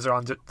those games are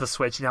on the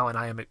Switch now, and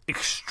I am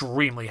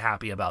extremely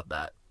happy about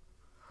that.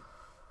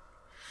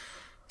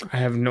 I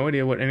have no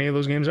idea what any of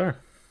those games are.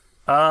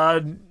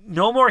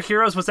 No More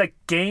Heroes was that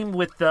game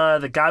with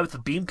the guy with the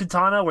beam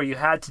katana where you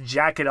had to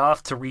jack it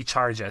off to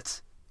recharge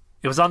it.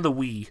 It was on the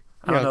Wii.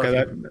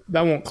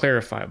 That won't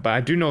clarify, but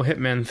I do know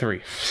Hitman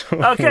 3.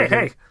 So okay,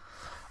 hey.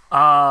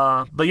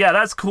 But yeah,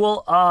 that's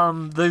cool.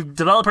 The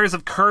developers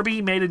of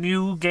Kirby made a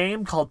new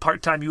game called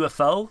Part-Time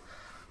UFO,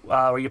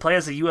 where you play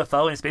as a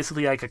UFO, and it's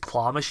basically like a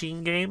claw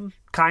machine game,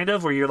 kind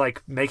of, where you're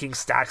like making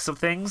stacks of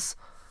things,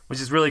 which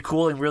is really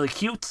cool and really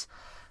cute.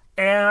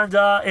 And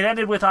it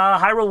ended with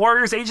Hyrule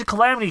Warriors Age of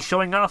Calamity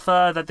showing off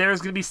that there's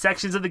going to be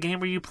sections of the game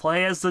where you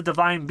play as the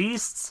Divine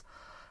Beasts.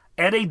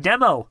 And a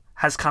demo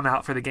has come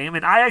out for the game.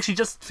 And I actually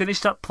just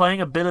finished up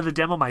playing a bit of the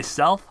demo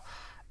myself.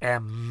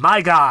 And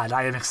my God,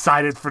 I am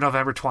excited for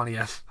November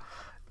 20th.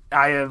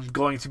 I am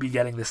going to be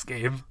getting this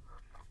game.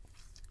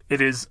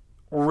 It is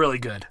really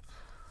good.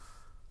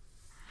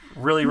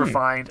 Really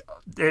refined.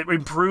 It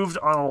improved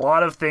on a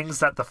lot of things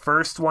that the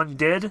first one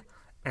did.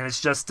 And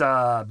it's just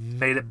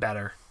made it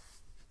better.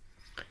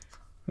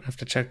 I have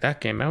to check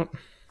that game out.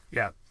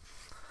 Yeah.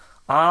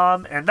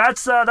 And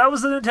that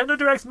was the Nintendo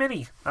Direct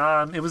Mini.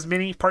 It was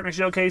Mini Partner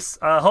Showcase.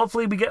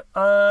 Hopefully we get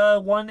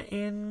one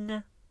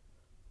in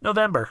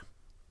November.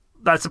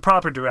 That's a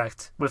proper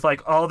Direct with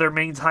like all their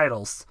main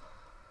titles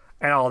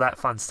and all that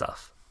fun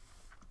stuff.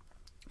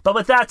 But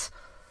with that,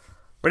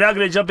 we're now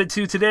going to jump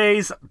into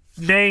today's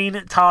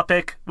main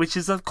topic, which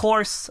is of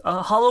course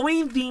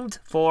Halloween themed,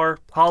 for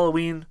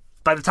Halloween.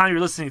 By the time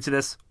you're listening to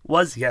this,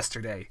 was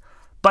yesterday.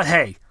 But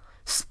hey,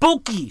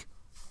 spooky!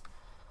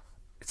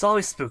 It's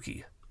always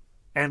spooky.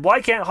 And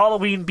why can't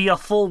Halloween be a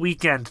full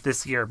weekend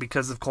this year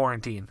because of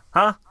quarantine?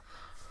 Huh?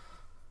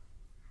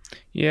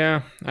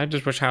 Yeah, I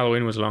just wish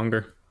Halloween was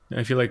longer.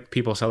 I feel like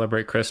people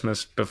celebrate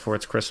Christmas before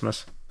it's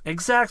Christmas.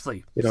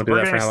 Exactly. They don't So do we're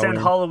that going for to extend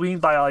Halloween. Halloween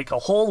by like a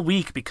whole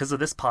week because of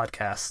this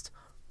podcast.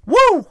 Woo!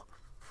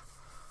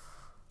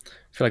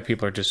 I feel like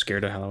people are just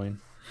scared of Halloween.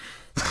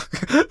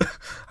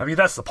 I mean,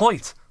 that's the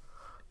point.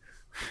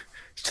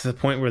 To the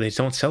point where they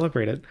don't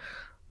celebrate it.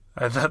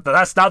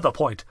 That's not the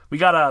point. We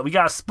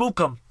gotta spook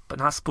them, but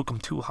not spook them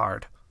too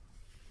hard.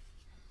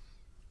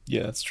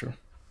 Yeah, that's true.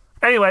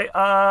 Anyway,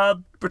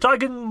 we're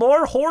talking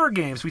more horror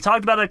games. We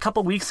talked about it a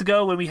couple weeks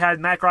ago when we had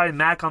Mac Ryan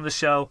Mac on the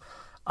show.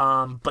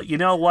 But you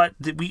know what?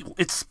 We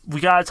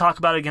gotta talk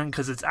about it again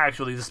because it's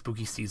actually the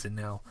spooky season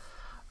now.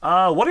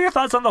 What are your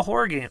thoughts on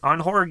horror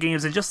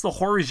games and just the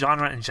horror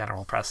genre in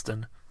general,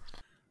 Preston?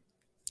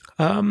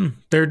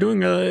 They're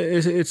doing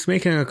it's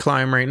making a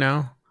climb right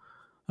now.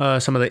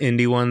 Some of the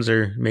indie ones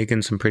are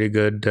making some pretty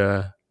good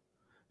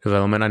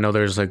development. I know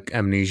there's like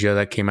Amnesia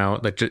that came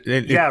out. Like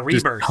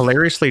Rebirth.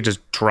 Hilariously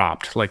just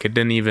dropped. Like it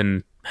didn't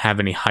even have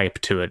any hype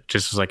to it.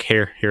 Just was like,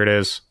 here it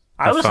is.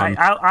 I was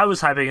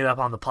hyping it up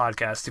on the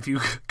podcast. If you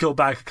go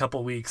back a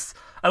couple weeks,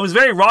 I was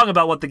very wrong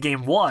about what the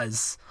game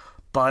was,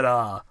 but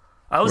I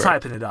was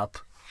hyping it up.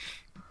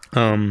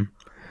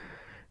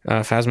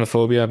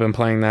 Phasmophobia, I've been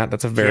playing that.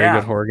 That's a very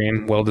good horror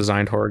game,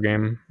 well-designed horror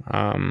game.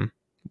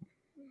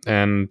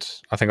 And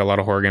I think a lot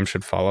of horror games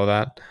should follow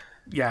that.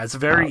 Yeah, it's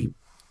very...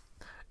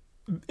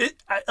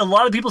 a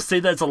lot of people say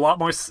that it's a lot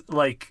more,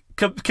 like,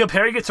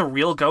 comparing it to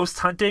real ghost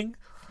hunting,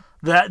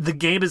 that the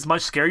game is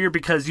much scarier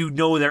because you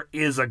know there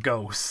is a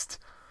ghost.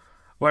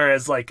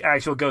 Whereas, like,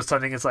 actual ghost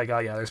hunting, it's like, oh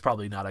yeah, there's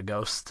probably not a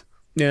ghost.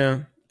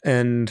 Yeah,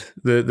 and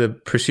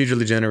the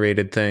procedurally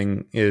generated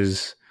thing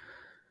is...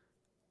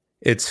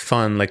 It's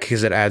fun, like,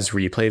 because it adds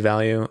replay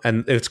value,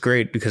 and it's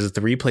great because it's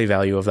the replay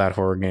value of that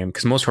horror game.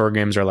 Because most horror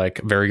games are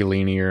like very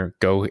linear,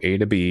 go A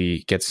to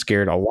B, get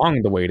scared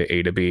along the way to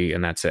A to B,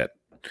 and that's it.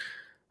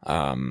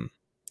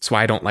 That's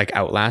why I don't like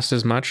Outlast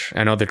as much.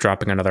 I know they're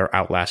dropping another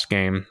Outlast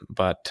game,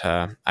 but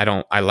I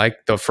don't. I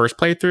like the first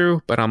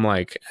playthrough, but I'm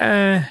like,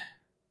 eh.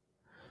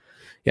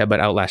 Yeah,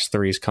 but Outlast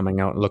 3 is coming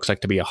out. It looks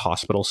like to be a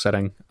hospital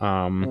setting.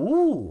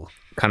 Ooh.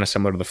 Kind of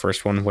similar to the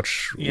first one,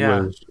 which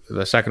was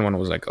the second one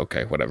was like,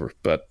 okay, whatever.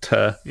 But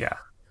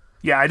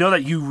yeah, I know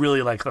that you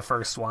really like the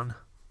first one.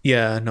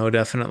 Yeah, no,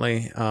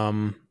 definitely.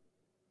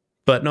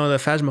 But no, the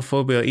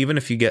Phasmophobia, even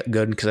if you get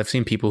good, because I've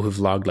seen people who've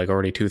logged like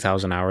already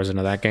 2,000 hours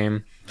into that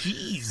game.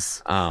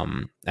 Jeez.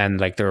 And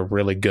like they're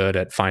really good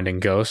at finding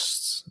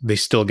ghosts. They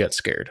still get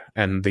scared,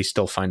 and they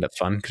still find it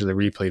fun because the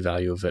replay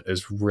value of it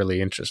is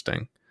really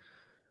interesting.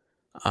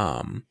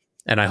 And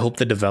I hope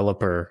the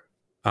developer,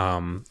 I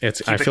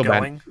feel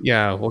bad.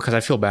 Yeah. Well, cause I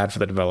feel bad for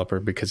the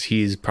developer because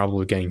he's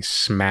probably getting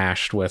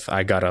smashed with,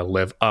 I gotta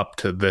live up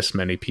to this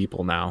many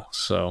people now.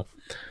 So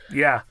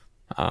yeah,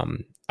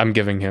 I'm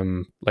giving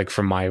him, like,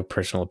 from my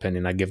personal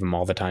opinion, I give him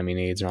all the time he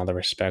needs and all the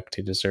respect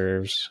he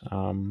deserves.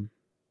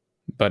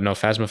 But no,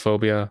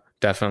 Phasmophobia,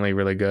 definitely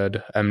really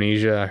good.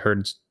 Amnesia, I heard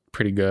it's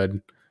pretty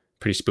good,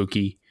 pretty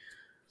spooky.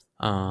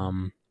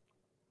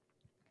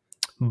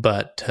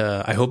 But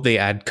I hope they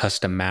add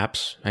custom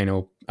maps. I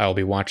know I'll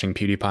be watching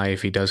PewDiePie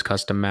if he does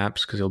custom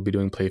maps because he'll be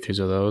doing playthroughs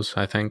of those,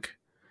 I think.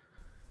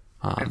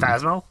 In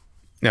Phasmo?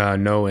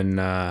 No, in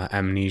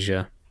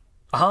Amnesia.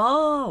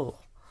 Oh.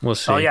 We'll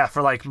see. Oh, yeah,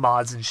 for like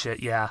mods and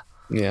shit, yeah.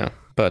 Yeah,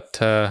 but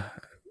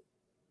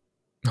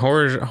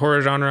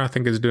horror genre I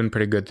think is doing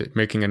pretty good,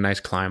 making a nice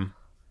climb.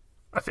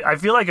 I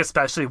feel like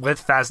especially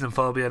with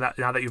Phasmophobia,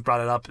 now that you've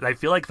brought it up, I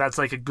feel like that's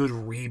like a good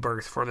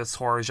rebirth for this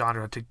horror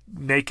genre to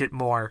make it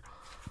more...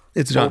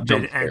 It's not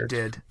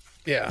open-ended.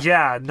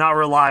 Yeah, not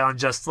rely on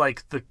just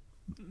like the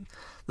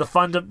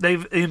fun.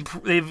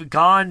 They've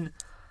gone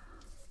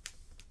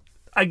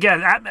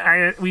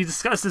again. We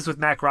discussed this with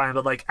Mac Ryan,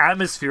 but like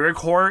atmospheric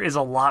horror is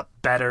a lot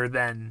better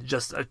than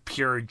just a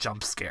pure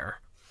jump scare.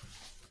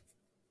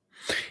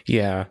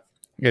 Yeah,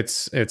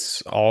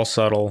 it's all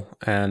subtle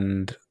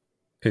and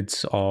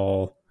it's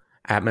all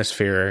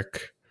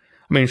atmospheric.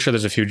 I mean, sure,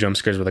 there's a few jump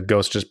scares where the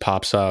ghost just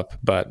pops up,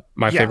 but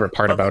my favorite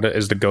part about it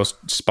is the ghost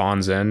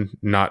spawns in,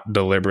 not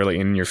deliberately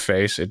in your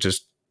face. It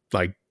just,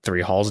 like,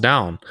 3 halls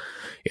down.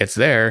 It's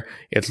there,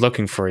 it's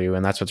looking for you,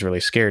 and that's what's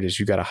really scared is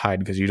you got to hide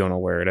because you don't know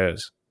where it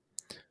is.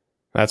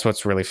 That's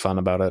what's really fun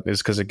about it,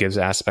 is because it gives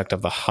aspect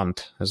of the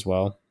hunt as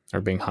well, or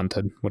being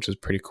hunted, which is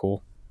pretty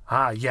cool.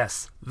 Ah,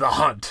 yes, the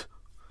hunt.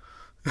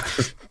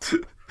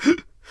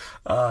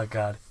 Oh,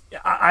 God.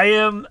 I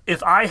am,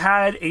 if I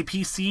had a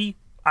PC,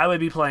 I would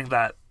be playing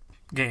that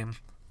game.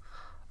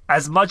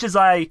 As much as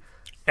I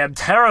am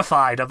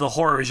terrified of the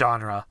horror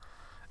genre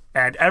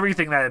and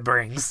everything that it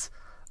brings,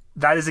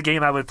 that is a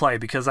game I would play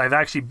because I've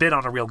actually been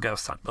on a real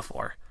ghost hunt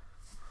before.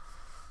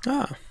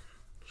 So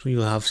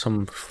you'll have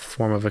some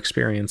form of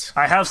experience.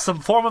 I have some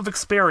form of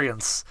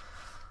experience.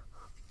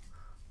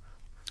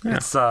 Yeah.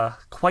 It's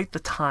quite the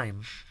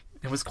time.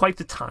 It was quite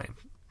the time.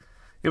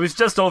 It was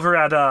just over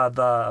at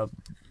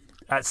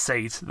at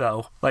Sate,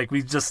 though. Like,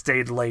 we just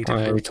stayed late. Oh,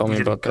 yeah, you told me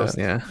about that,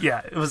 yeah.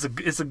 Yeah,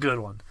 it's a good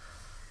one.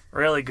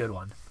 Really good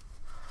one.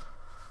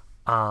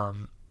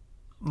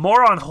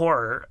 More on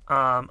horror.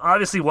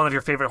 Obviously, one of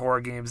your favorite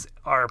horror games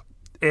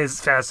is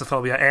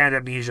Phasmophobia and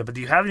Amnesia, but do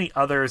you have any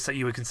others that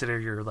you would consider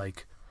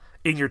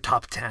in your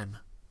top 10?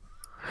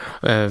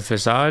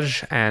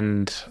 Visage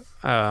and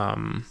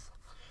I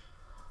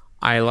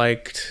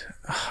liked...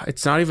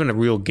 It's not even a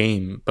real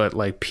game, but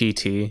like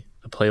PT...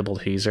 The playable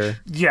teaser.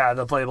 Yeah,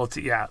 the playable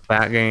yeah.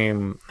 That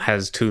game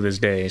has, to this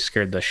day,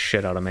 scared the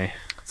shit out of me.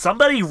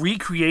 Somebody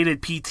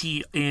recreated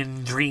PT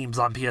in Dreams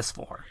on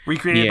PS4.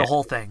 Recreated the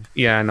whole thing.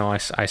 Yeah, I know.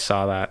 I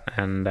saw that,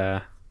 and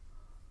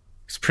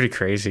it's pretty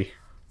crazy.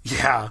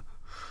 Yeah.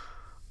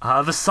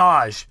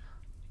 Visage.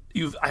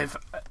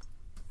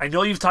 I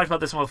know you've talked about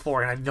this one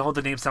before, and I know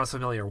the name sounds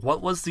familiar.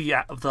 What was the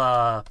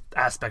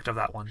aspect of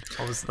that one?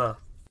 What was the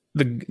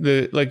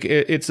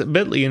it's a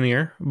bit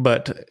linear,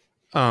 but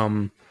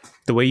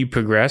the way you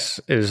progress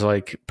is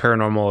like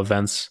paranormal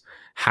events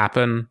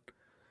happen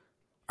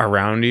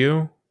around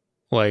you,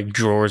 like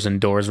drawers and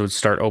doors would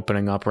start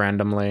opening up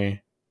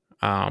randomly,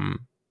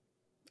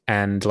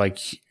 and like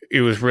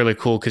it was really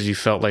cool because you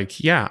felt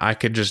like, yeah, I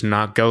could just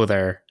not go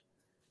there,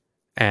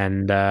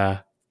 and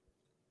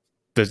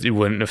it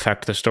wouldn't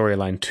affect the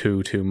storyline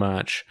too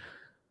much.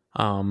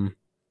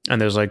 And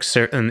there's like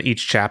certain,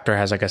 each chapter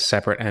has like a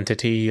separate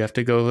entity you have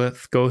to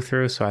go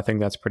through. So I think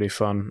that's pretty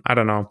fun. I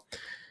don't know.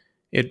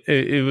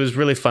 It was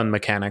really fun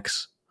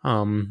mechanics.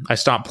 I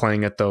stopped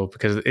playing it though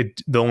because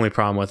the only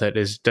problem with it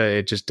is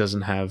it just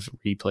doesn't have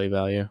replay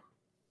value.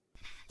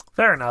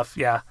 Fair enough.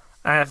 Yeah,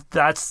 and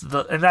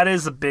that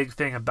is a big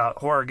thing about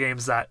horror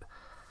games that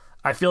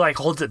I feel like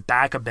holds it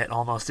back a bit.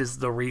 Almost is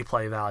the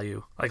replay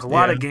value. Like a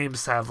lot of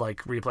games have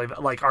like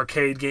replay, like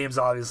arcade games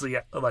obviously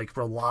like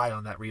rely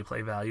on that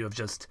replay value of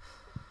just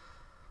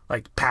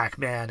like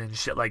Pac-Man and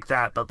shit like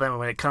that. But then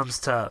when it comes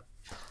to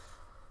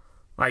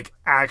like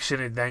action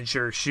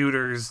adventure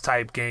shooters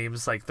type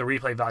games, like the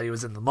replay value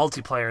is in the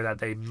multiplayer that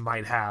they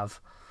might have,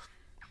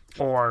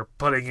 or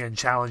putting in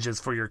challenges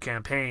for your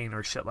campaign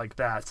or shit like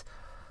that.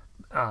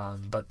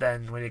 But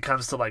then when it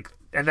comes to like,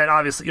 and then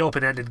obviously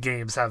open-ended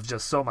games have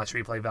just so much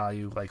replay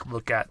value. Like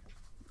look at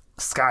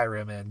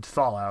Skyrim and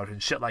Fallout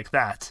and shit like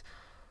that.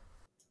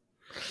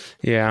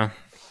 Yeah,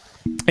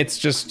 it's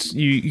just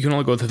you can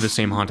only go through the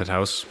same haunted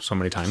house so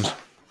many times.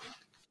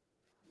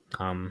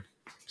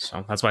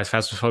 So that's why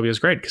Phasmophobia is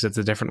great, because it's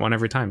a different one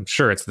every time.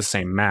 Sure, it's the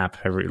same map,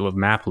 every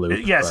map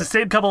loop. Yeah, it's the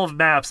same couple of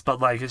maps, but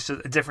like it's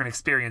just a different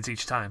experience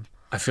each time.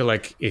 I feel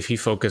like if he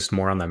focused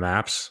more on the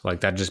maps,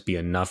 like that'd just be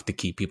enough to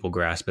keep people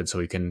grasp it,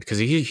 so he can, because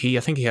he I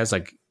think he has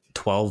like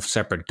 12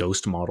 separate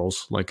ghost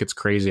models. Like it's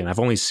crazy, and I've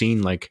only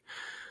seen like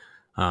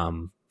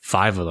 5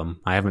 of them.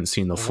 I haven't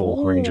seen the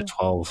full range of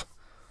 12.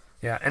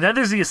 Yeah, and then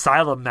there's the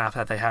asylum map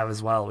that they have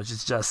as well, which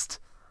is just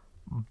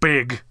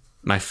big.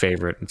 It's my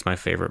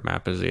favorite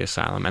map is the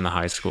asylum, and the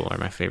high school are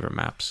my favorite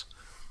maps.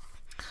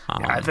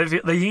 Yeah,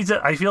 they need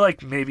to. I feel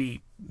like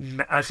maybe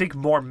I think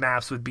more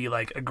maps would be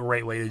like a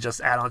great way to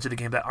just add on to the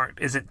game that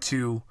isn't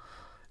too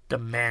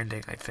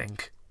demanding. I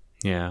think.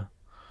 Yeah.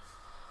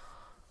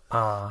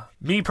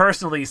 Me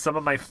personally, some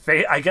of my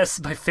I guess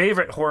my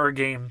favorite horror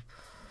game.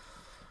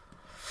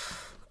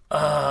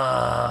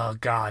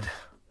 God,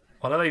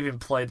 what have I even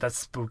played that's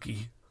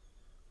spooky?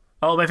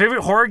 Oh, my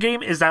favorite horror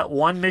game is that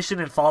one mission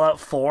in Fallout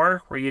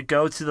 4 where you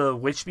go to the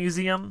witch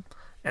museum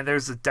and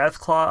there's a death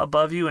claw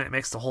above you and it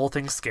makes the whole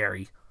thing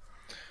scary.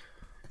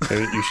 So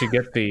you should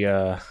get the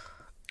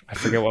I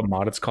forget what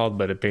mod it's called,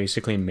 but it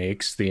basically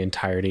makes the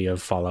entirety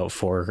of Fallout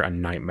 4 a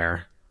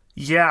nightmare.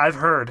 Yeah,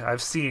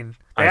 I've seen.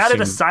 They added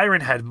a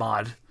Siren Head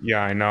mod.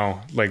 Yeah, I know.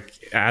 Like,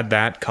 add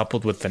that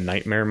coupled with the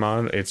nightmare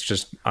mod, it's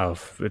just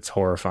it's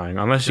horrifying.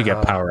 Unless you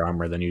get power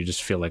armor, then you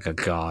just feel like a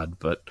god,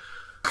 but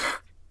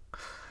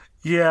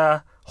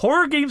yeah,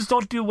 horror games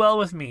don't do well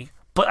with me.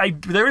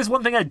 But there is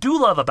one thing I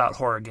do love about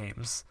horror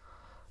games.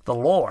 The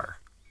lore.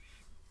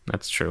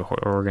 That's true.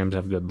 Horror games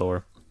have good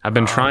lore. I've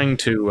been trying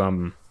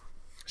to,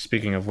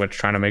 speaking of which,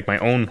 trying to make my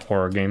own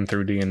horror game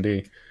through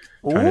D&D.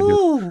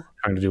 Trying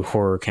to do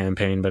horror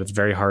campaign, but it's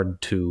very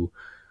hard to,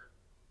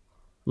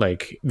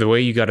 like, the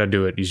way you got to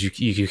do it is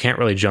you can't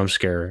really jump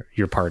scare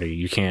your party.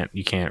 You can't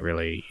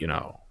really,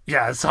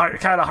 Yeah, it's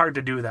kind of hard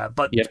to do that,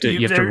 but you have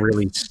to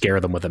really scare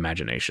them with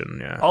imagination.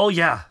 Yeah. Oh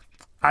yeah,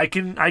 I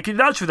can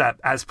vouch for that,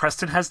 as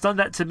Preston has done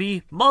that to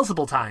me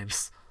multiple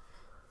times.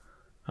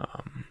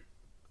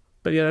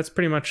 But yeah, that's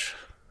pretty much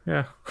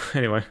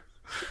Anyway,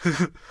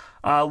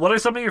 what are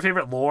some of your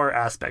favorite lore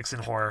aspects in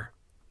horror?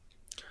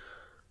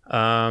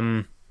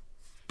 My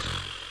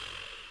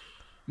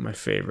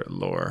favorite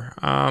lore.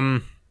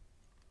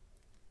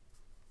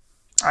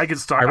 I can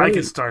start. I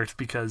can start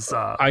because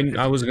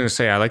I was gonna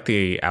say I like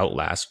the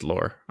Outlast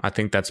lore. I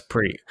think that's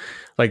pretty.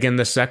 Like in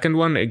the second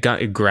one,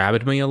 it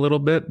grabbed me a little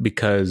bit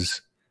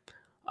because,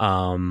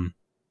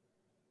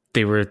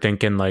 they were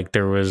thinking like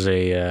there's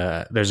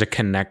a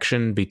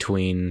connection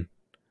between,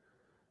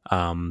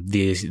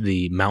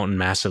 the Mountain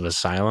Massive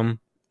Asylum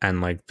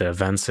and like the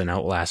events in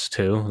Outlast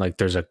 2. Like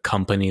there's a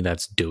company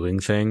that's doing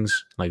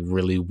things, like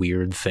really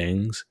weird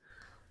things.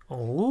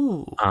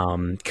 Oh.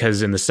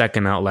 Because in the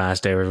second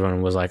Outlast,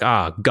 everyone was like,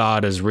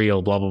 God is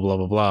real, blah, blah, blah,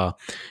 blah, blah.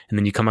 And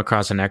then you come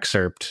across an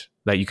excerpt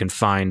that you can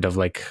find of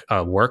like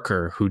a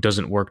worker who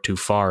doesn't work too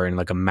far in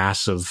like a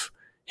massive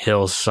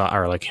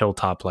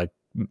hilltop, like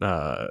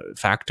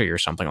factory or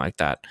something like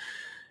that.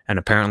 And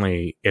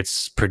apparently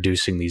it's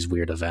producing these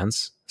weird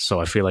events. So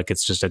I feel like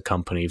it's just a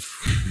company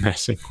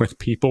messing with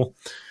people.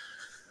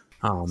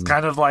 It's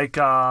kind of like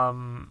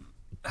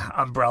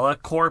Umbrella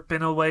Corp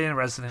in a way in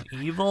Resident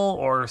Evil,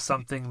 or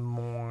something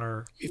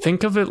more.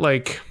 Think of it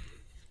like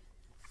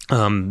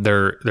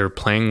they're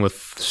playing with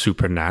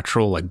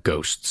supernatural, like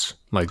ghosts.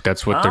 Like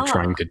that's what they're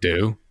trying to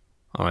do.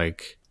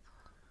 Like,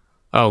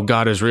 oh,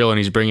 God is real and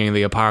he's bringing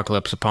the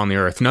apocalypse upon the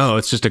earth. No,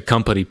 it's just a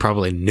company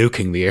probably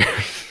nuking the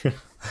earth.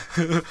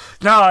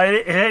 No,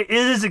 it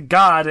isn't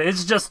God.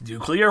 It's just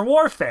nuclear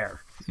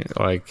warfare.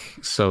 Like,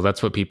 so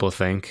that's what people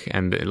think,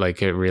 and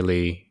like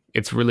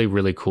it's really,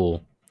 really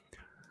cool.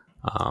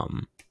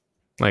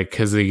 Like,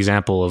 because the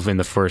example of in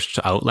the first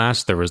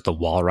Outlast, there was the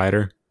Wall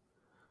Rider,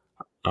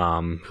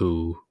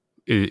 who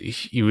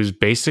he was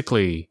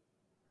basically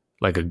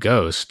like a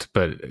ghost,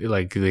 but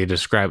like they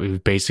describe it was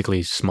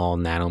basically small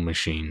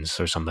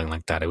nanomachines or something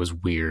like that. It was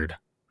weird,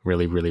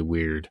 really, really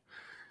weird.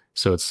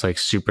 So it's like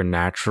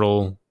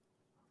supernatural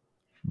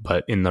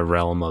but in the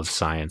realm of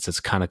science. It's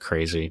kind of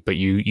crazy, but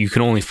you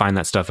can only find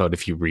that stuff out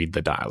if you read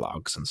the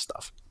dialogues and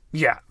stuff.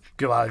 Yeah,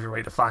 go out of your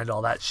way to find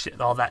all that shit,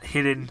 all that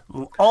hidden,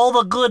 all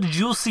the good,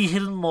 juicy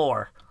hidden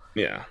lore.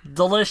 Yeah.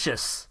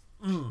 Delicious.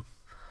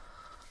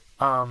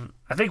 I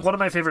think one of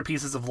my favorite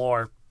pieces of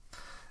lore,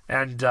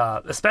 and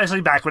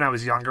especially back when I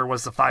was younger,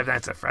 was the Five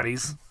Nights at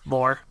Freddy's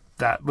lore.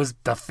 That was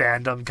the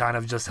fandom kind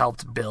of just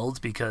helped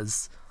build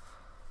because,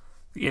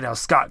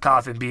 Scott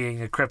Cawthon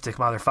being a cryptic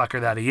motherfucker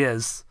that he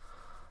is,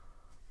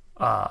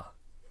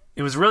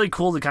 it was really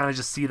cool to kind of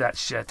just see that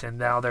shit. And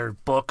now there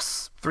are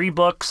 3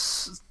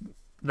 books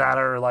that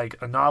are like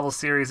a novel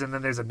series, and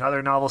then there's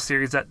another novel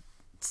series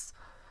that's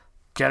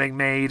getting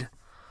made.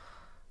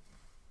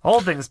 The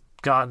whole thing's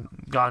gone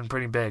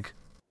pretty big.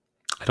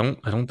 I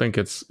don't think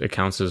it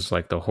counts as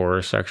like the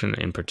horror section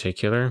in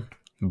particular,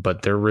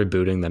 but they're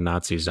rebooting the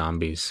Nazi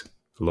zombies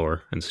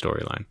lore and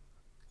storyline.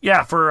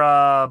 Yeah,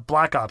 for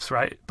Black Ops,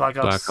 right? Black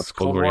Ops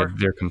Cold War.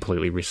 They're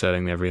completely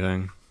resetting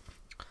everything.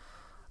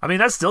 I mean,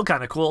 that's still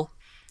kind of cool.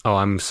 Oh,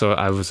 I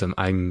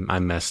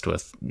messed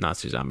with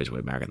Nazi zombies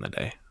way back in the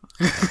day.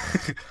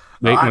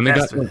 When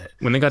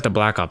they got to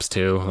Black Ops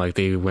 2, like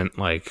they went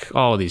like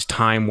all these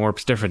time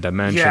warps, different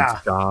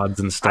dimensions, gods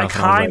and stuff. I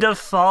kind of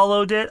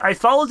followed it. I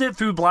followed it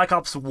through Black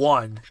Ops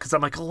 1 because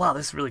I'm like, oh wow,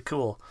 this is really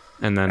cool.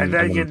 And then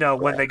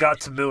when they got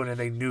to Moon and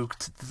they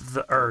nuked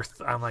the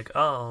Earth, I'm like,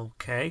 oh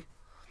okay.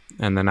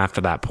 And then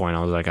after that point,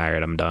 I was like, all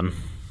right, I'm done.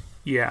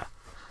 Yeah.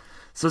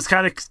 So it's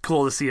kind of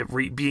cool to see it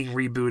being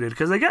rebooted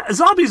because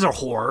zombies are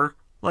horror.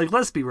 Like,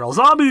 let's be real,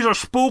 zombies are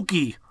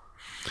spooky.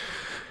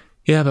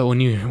 Yeah, but when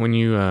you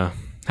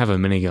have a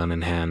minigun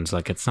in hands,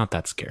 like it's not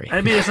that scary.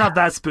 I mean, it's not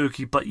that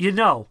spooky, but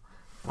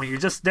when you're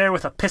just there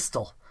with a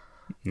pistol,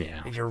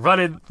 and you're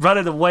running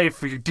away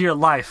for your dear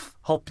life,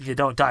 hoping you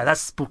don't die,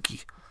 that's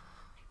spooky.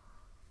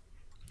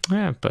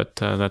 Yeah, but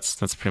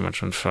that's pretty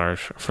much on far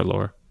for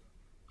lore.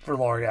 For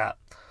lore, yeah.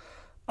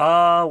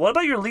 What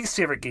about your least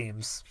favorite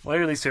games? What are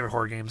your least favorite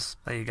horror games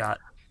that you got?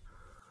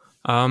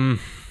 God,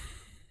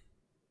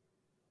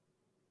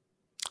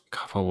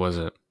 what was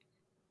it?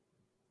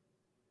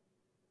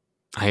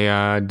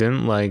 I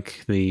didn't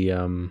like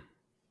the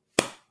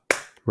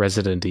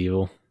Resident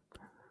Evil.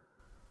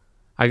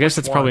 I guess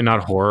it's probably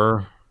not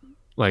horror.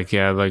 Like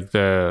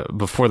the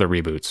before the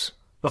reboots.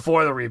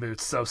 Before the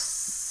reboots, so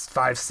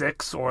 5,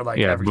 6, or like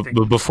everything.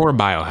 Before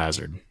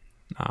Biohazard.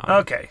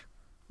 Okay.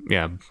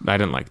 Yeah, I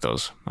didn't like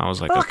those. I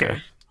was like,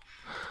 okay.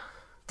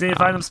 Did you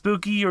find them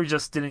spooky, or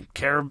just didn't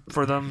care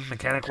for them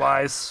mechanic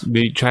wise?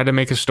 They tried to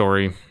make a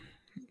story.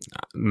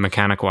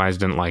 Mechanic wise,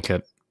 didn't like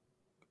it.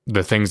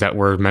 The things that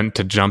were meant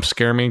to jump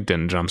scare me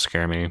didn't jump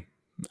scare me,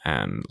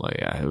 and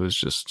it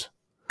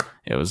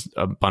was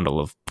a bundle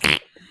of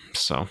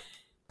so.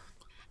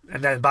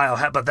 And then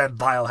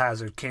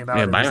Biohazard came out.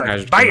 Yeah,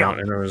 Biohazard came out,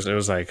 and it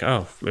was like,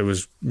 oh, it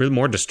was really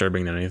more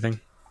disturbing than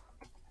anything.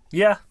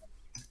 Yeah.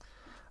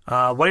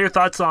 What are your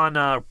thoughts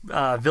on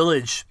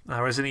Village,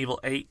 Resident Evil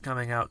 8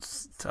 coming out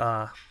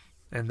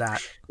in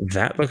that?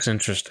 That looks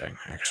interesting,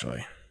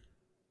 actually.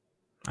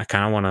 I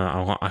kind of want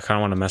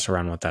to mess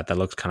around with that. That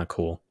looks kind of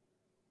cool.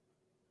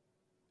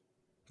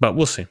 But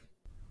we'll see.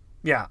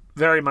 Yeah,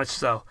 very much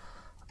so.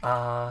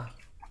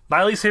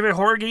 My least favorite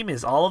horror game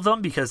is all of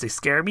them because they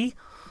scare me.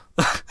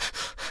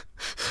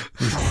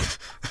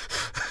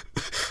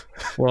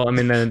 Well, I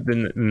mean, then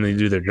they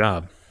do their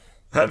job.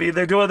 I mean,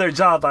 they're doing their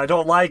job, but I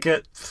don't like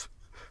it.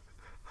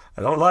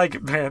 I don't like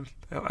it, man.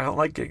 I don't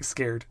like getting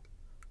scared.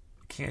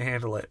 Can't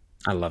handle it.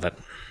 I love it.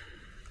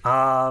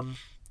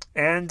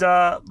 And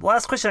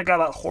last question I got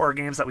about horror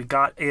games that we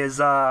got is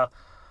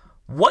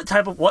what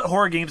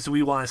horror games do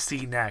we want to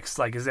see next?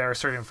 Like, is there a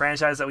certain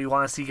franchise that we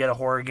want to see get a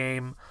horror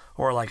game,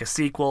 or like a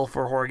sequel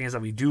for horror games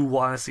that we do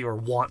want to see or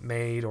want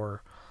made,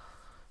 or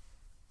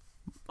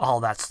all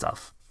that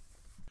stuff?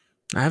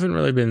 I haven't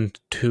really been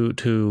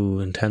too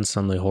intense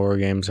on the horror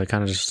games. I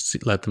kind of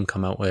just let them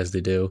come out as they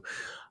do.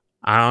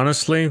 I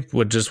honestly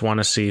would just want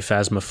to see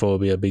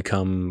Phasmophobia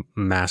become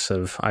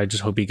massive. I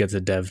just hope he gets a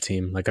dev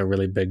team, like a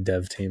really big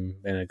dev team,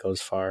 and it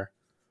goes far.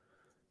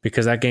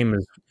 Because that game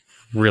is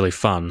really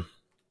fun.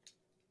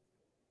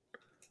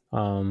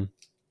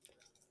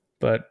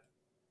 But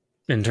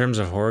in terms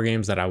of horror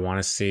games that I want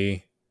to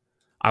see,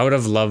 I would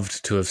have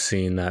loved to have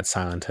seen that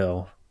Silent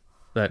Hill.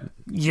 That's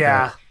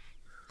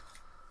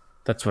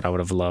what I would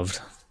have loved.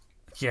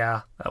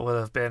 Yeah, that would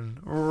have been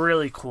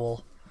really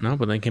cool. No,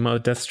 but they came out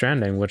with Death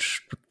Stranding,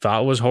 which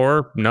thought was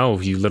horror. No,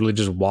 you literally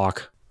just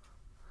walk.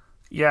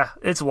 Yeah,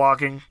 it's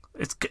walking.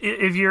 It's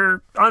if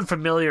you're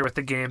unfamiliar with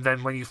the game,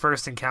 then when you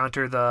first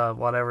encounter the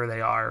whatever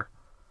they are,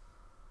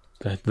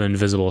 the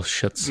invisible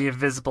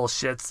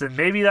shits, then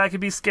maybe that could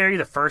be scary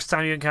the first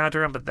time you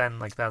encounter them. But then,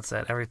 like, that's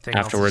it. Everything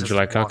afterwards, you're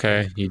like, walking.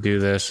 Okay, you do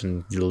this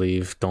and you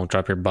leave. Don't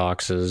drop your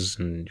boxes,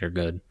 and you're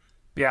good.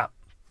 Yeah,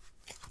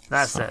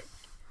 that's it.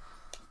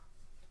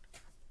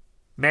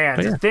 Man,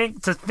 to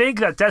think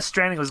that Death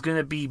Stranding was going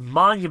to be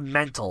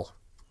monumental.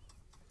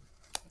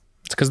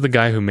 It's because the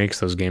guy who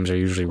makes those games are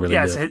usually really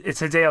good. Yeah,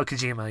 it's Hideo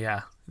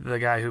Kojima, the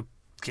guy who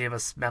gave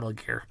us Metal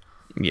Gear.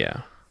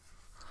 Yeah.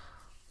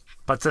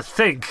 But to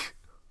think.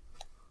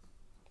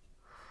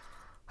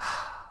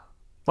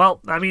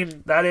 Well, I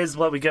mean, that is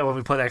what we get when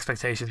we put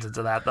expectations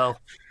into that, though.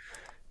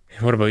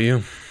 What about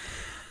you?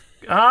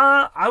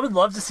 I would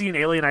love to see an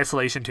Alien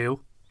Isolation 2.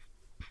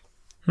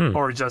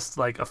 Or just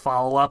like a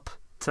follow-up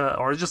to,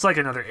 or just like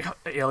another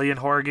Alien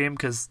horror game,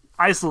 because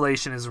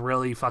Isolation is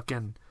really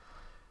fucking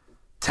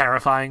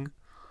terrifying.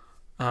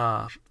 Do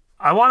I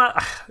want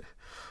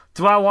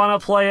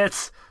to play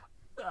it?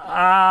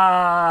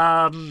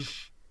 I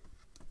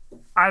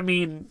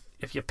mean,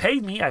 if you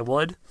paid me, I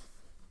would.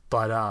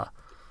 But,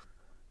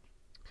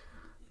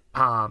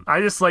 I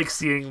just like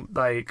seeing,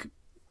 like,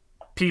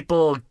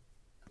 people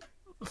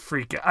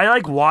freak out. I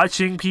like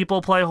watching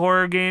people play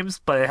horror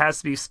games, but it has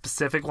to be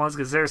specific ones,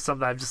 because there's some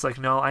that I'm just like,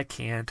 no, I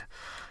can't.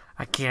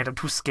 I'm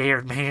too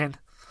scared, man.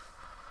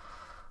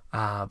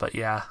 But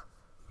yeah.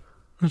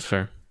 That's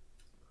fair.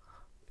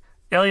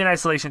 Alien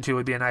Isolation 2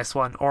 would be a nice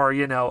one. Or,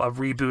 you know, a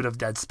reboot of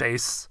Dead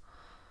Space.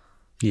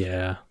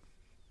 Yeah.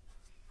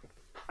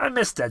 I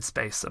miss Dead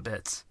Space a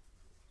bit.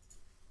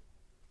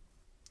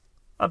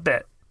 A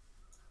bit.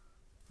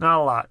 Not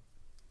a lot.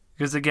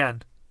 Because,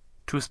 again,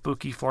 too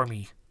spooky for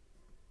me.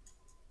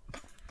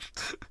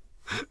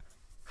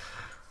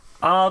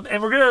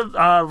 And we're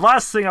gonna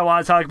last thing I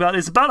want to talk about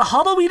is about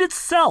Halloween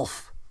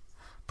itself,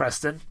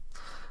 Preston.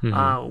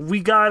 We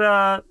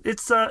got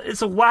it's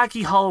a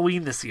wacky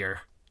Halloween this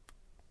year.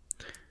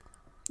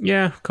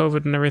 Yeah,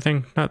 COVID and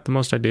everything, not the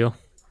most ideal.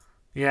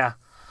 Yeah.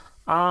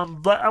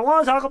 But I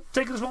want to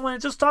take this moment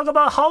and just talk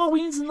about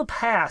Halloweens in the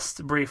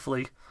past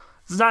briefly.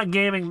 It's not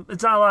gaming.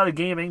 It's not a lot of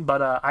gaming,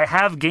 but I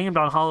have gamed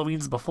on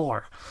Halloweens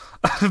before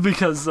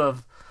because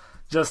of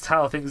just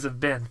how things have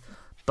been.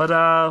 But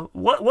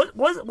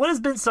what has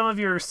been some of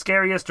your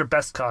scariest or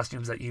best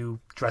costumes that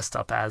you dressed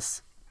up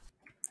as?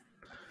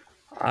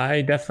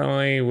 I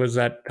definitely was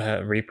that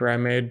Reaper I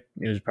made.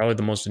 It was probably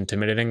the most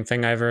intimidating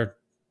thing I ever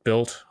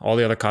built. All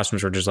the other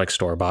costumes were just like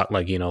store-bought,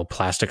 like, you know,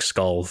 plastic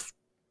skull,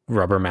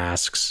 rubber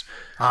masks.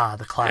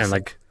 The classic. And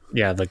like,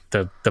 yeah, like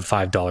the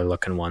 $5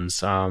 looking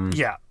ones.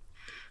 Yeah.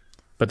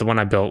 But the one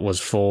I built was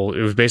full.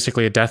 It was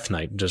basically a Death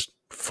Knight, just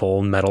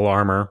full metal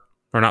armor.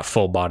 Or not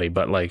full body,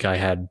 but like I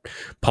had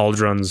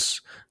pauldrons,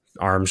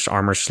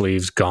 armor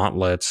sleeves,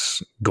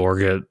 gauntlets,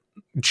 gorget,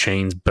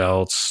 chains,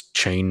 belts,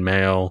 chain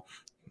mail,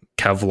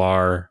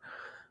 Kevlar.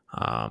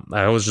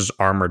 I was just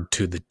armored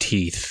to the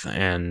teeth,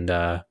 and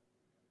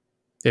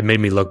it made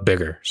me look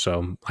bigger.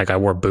 So like I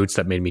wore boots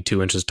that made me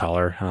 2 inches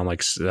taller. And I'm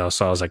like, so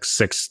I was like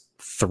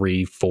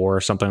 6'3", 4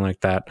 or something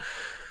like that.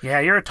 Yeah,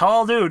 you're a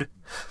tall dude.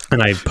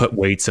 And I put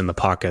weights in the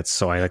pockets,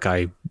 so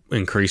I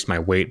increased my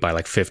weight by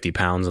like 50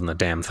 pounds on the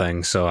damn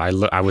thing. So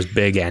I was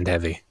big and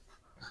heavy.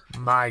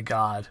 My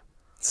God.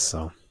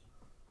 So.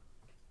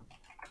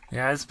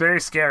 Yeah, it's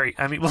very scary.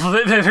 I mean,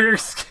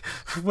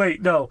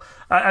 wait, no.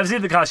 I've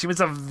seen the costume.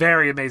 It's a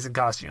very amazing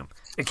costume.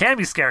 It can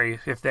be scary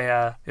if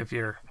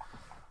you're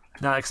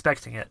not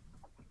expecting it.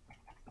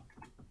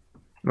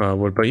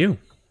 What about you?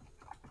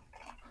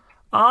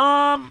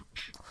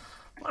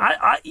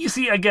 You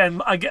see,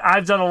 again,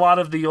 I've done a lot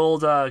of the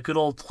old, good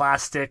old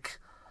plastic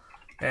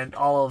and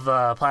all of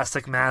the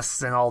plastic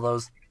masks and all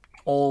those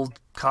old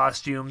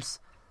costumes.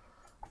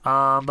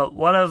 But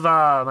one of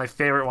my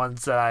favorite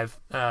ones that I've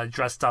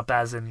dressed up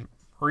as in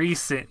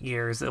recent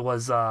years, it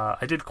was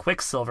I did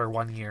Quicksilver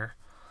one year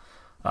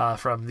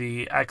from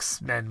the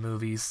X-Men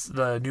movies,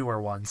 the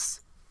newer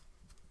ones.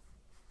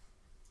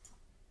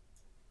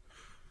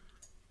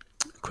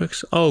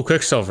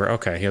 Quicksilver.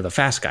 Okay, yeah, the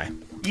fast guy.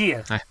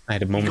 Yeah, I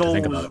had a moment to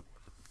think about it.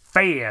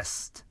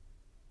 Fast.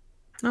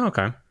 Oh,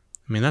 okay. I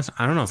mean, I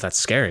don't know if that's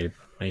scary,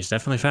 but he's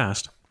definitely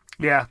fast.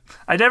 Yeah,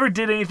 I never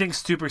did anything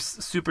super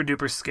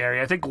duper scary.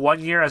 I think one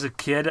year as a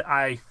kid,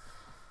 I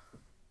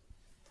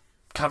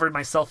covered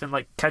myself in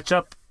like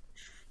ketchup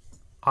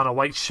on a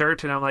white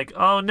shirt, and I'm like,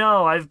 oh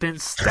no, I've been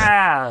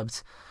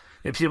stabbed.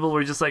 And people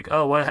were just like,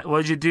 oh,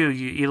 what'd you do?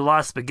 You eat a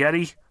lot of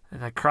spaghetti?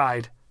 And I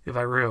cried in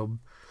my room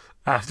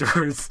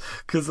afterwards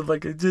because I'm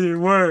like, it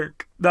didn't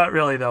work. Not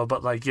really though,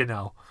 but like, you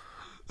know.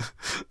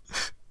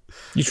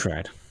 You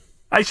tried.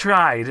 I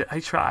tried.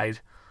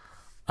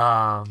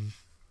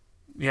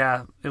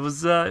 Yeah, it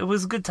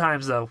was good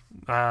times though.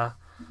 I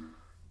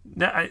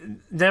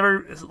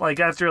never, like,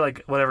 after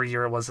like whatever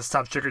year it was, I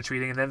stopped trick or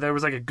treating, and then there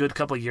was like a good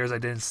couple of years I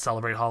didn't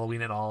celebrate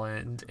Halloween at all,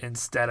 and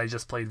instead I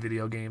just played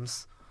video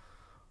games.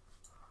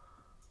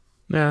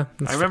 Yeah,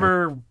 I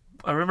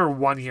remember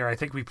one year I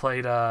think we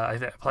played. I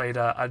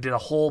did a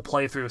whole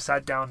playthrough,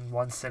 sat down in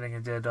one sitting,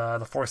 and did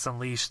The Force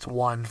Unleashed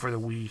 1 for the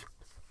Wii,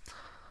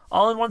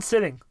 all in one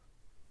sitting.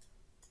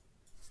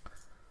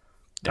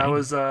 Dang. That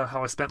was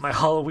how I spent my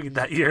Halloween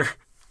that year.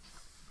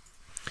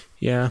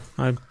 Yeah,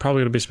 I'm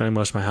probably going to be spending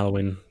most of my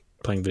Halloween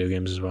playing video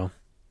games as well.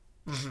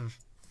 Mm-hmm.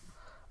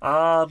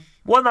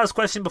 One last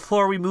question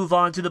before we move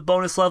on to the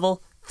bonus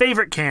level.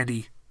 Favorite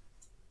candy?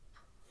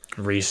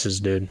 Reese's,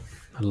 dude.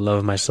 I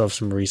love myself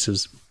some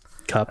Reese's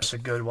cups.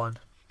 That's a good one.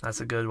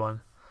 That's a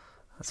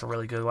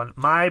really good one.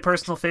 My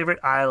personal favorite,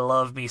 I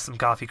love me some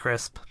Coffee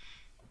Crisp.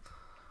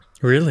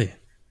 Really?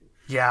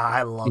 Yeah,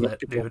 I love it,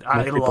 dude. I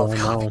most people love I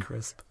Coffee know-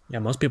 Crisp. Yeah,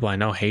 most people I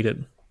know hate it.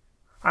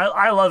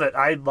 I love it.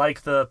 I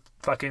like the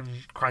fucking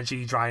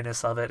crunchy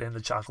dryness of it and the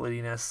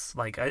chocolatiness.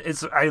 Like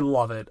I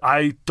love it.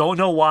 I don't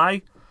know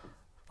why.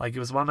 Like it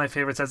was one of my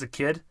favorites as a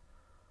kid.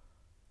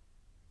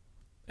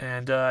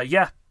 And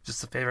yeah,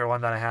 just a favorite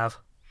one that I have.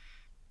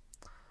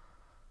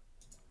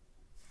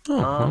 Oh,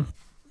 well,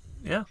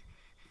 Yeah,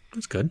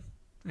 that's good.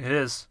 it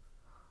is.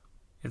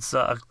 It's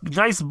a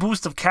nice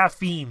boost of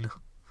caffeine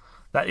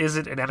that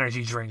isn't an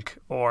energy drink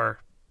or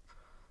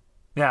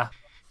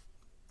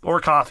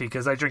coffee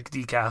because I drink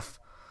decaf.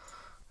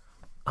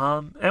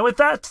 And with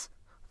that,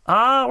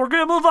 we're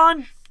gonna move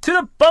on to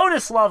the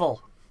bonus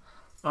level.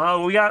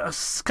 We got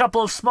a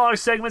couple of smaller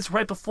segments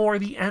right before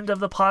the end of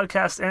the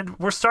podcast, and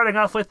we're starting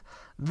off with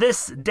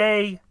this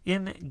day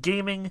in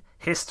gaming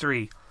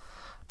history.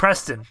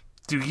 Preston,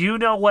 do you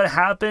know what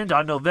happened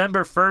on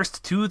November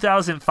 1st,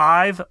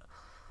 2005?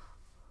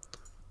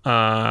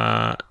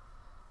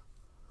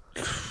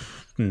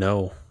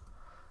 No.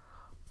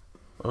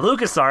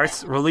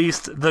 LucasArts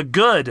released the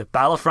good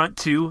Battlefront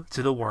 2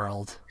 to the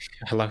world.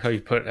 I love how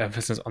you put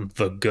emphasis on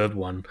the good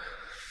one.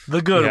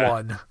 The good Yeah.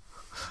 one.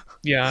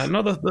 Yeah,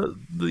 no, the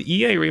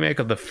EA remake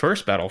of the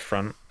first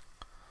Battlefront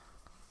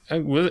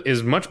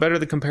is much better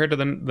than compared to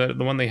the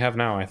one they have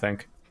now, I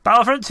think.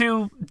 Battlefront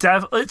 2,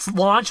 its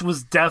launch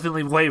was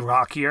definitely way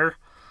rockier.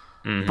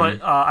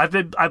 But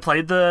I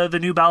played the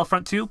new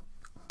Battlefront 2.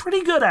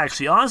 Pretty good,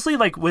 actually. Honestly,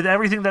 like with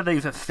everything that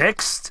they've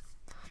fixed,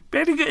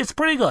 pretty good. It's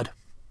pretty good.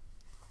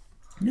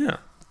 Yeah.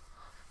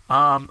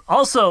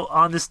 Also,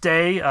 on this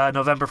day,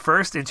 November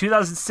 1st, in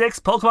 2006,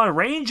 Pokemon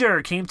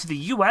Ranger came to the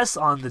US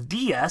on the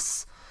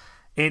DS.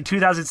 In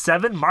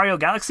 2007, Mario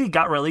Galaxy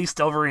got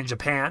released over in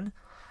Japan.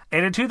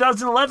 And in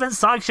 2011,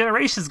 Sonic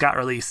Generations got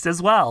released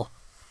as well.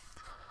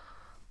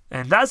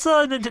 And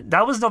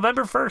that was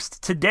November 1st.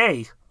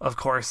 Today, of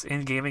course,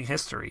 in gaming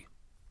history.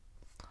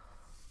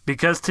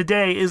 Because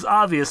today is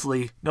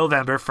obviously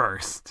November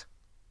 1st.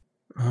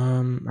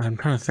 I'm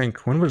trying to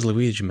think. When was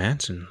Luigi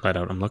Mansion let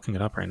out? I'm looking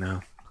it up right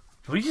now.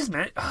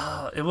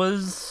 It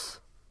was...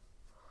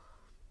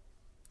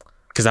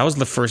 Because that was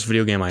the first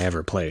video game I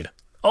ever played.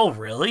 Oh,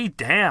 really?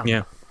 Damn.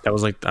 Yeah, that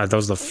was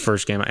the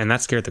first game, and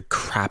that scared the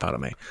crap out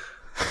of me.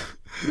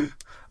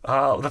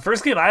 The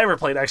first game I ever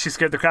played actually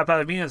scared the crap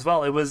out of me as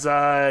well. It was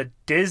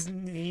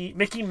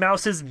Mickey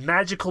Mouse's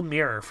Magical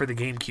Mirror for the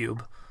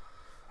GameCube.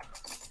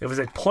 It was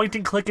a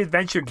point-and-click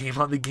adventure game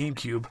on the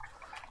GameCube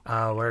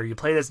where you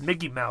played as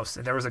Mickey Mouse,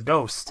 and there was a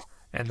ghost.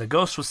 And the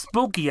ghost was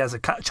spooky as a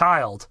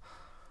child.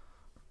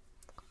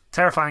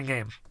 Terrifying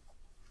game.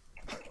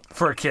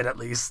 For a kid, at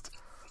least.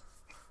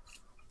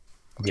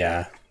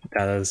 Yeah,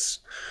 I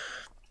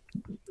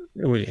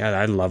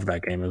love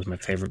that game. It was my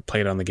favorite.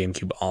 Played on the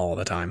GameCube all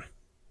the time.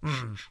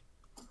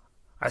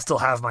 I still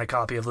have my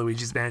copy of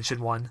Luigi's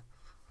Mansion 1.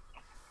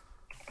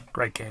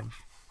 Great game.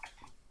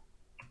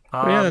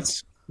 Yeah,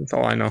 that's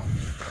all I know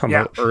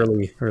about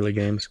early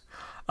games.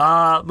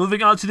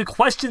 Moving on to the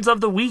questions of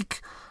the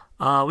week.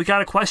 We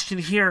got a question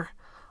here.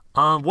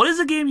 What is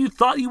a game you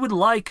thought you would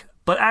like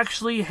but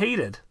actually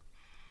hated?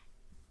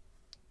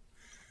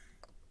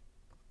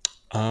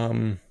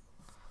 Call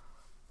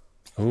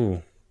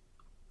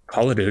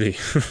of Duty.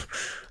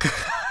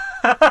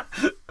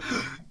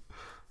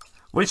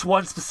 Which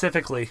one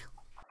specifically?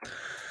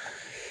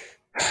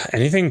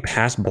 Anything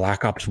past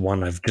Black Ops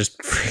 1, I've just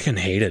freaking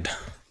hated.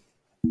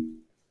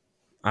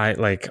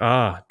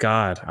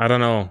 God, I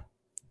don't know.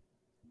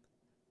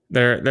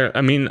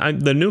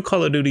 The new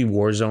Call of Duty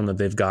Warzone that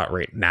they've got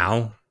right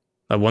now,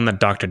 the one that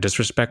Dr.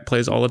 Disrespect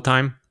plays all the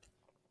time,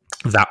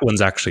 that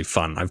one's actually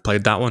fun. I've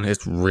played that one.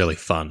 It's really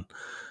fun.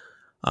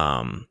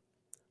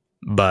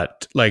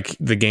 But like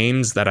the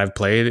games that I've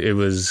played, it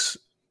was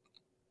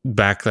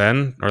back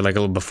then or like a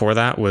little before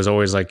that was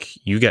always like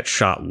you get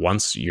shot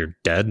once, you're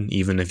dead,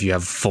 even if you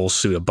have full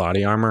suit of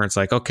body armor. It's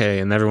like, okay,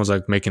 and everyone's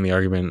like making the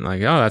argument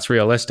like, oh, that's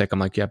realistic. I'm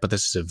like, yeah, but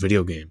this is a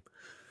video game.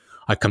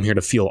 I come here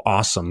to feel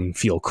awesome and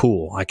feel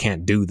cool. I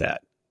can't do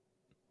that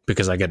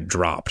because I get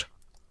dropped.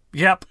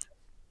 Yep.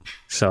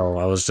 So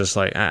I was just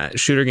like,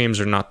 shooter games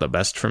are not the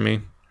best for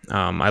me.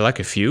 I like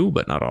a few,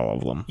 but not all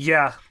of them.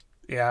 Yeah.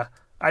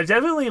 I've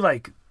definitely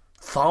like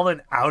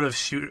fallen out of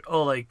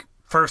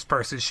first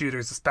person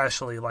shooters,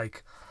 especially.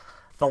 Like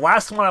the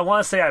last one I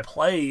want to say I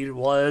played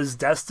was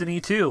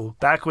Destiny 2,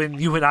 back when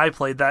you and I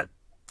played that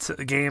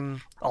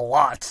game a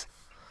lot.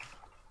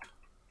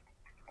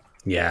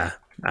 Yeah,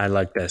 I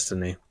like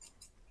Destiny.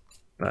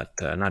 But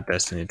not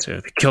Destiny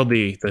 2. They killed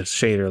the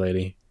shader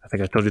lady. I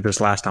think I told you this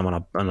last time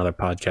on another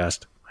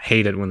podcast. I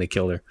hate it when they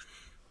killed her.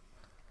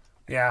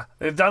 Yeah,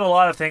 they've done a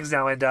lot of things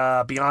now, and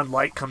Beyond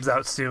Light comes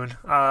out soon.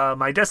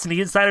 My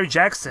Destiny insider,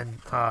 Jackson,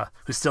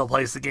 who still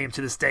plays the game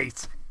to this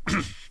date,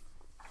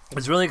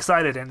 is really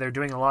excited, and they're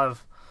doing a lot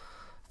of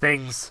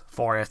things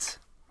for it.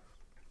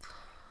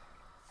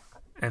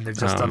 And they've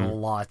just done a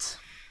lot.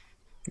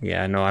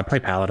 Yeah, no, I play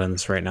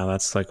Paladins right now.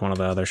 That's like one of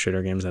the other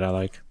shooter games that I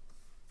like.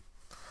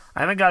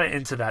 I haven't gotten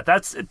into that.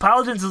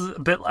 Paladins is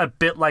a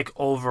bit like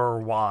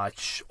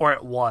Overwatch, or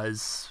it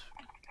was.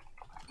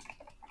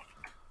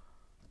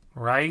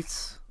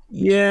 right?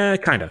 Yeah,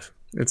 kind of.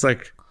 It's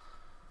like,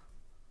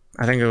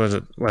 I think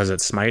was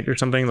it Smite or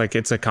something? Like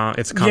it's a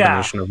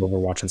combination of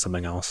Overwatch and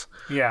something else.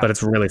 Yeah. But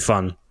it's really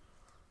fun.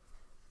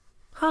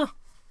 Huh.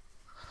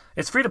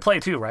 It's free to play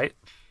too, right?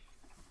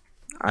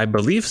 I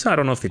believe so. I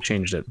don't know if they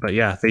changed it, but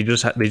yeah, they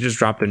just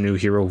dropped a new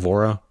hero,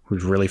 Vora,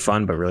 who's really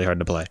fun but really hard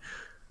to play.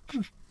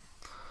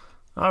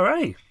 All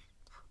right.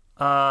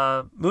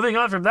 Moving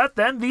on from that,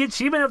 then, the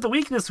achievement of the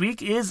week this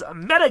week is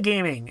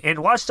metagaming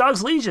in Watch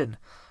Dogs Legion,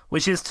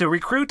 which is to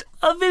recruit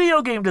a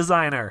video game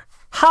designer.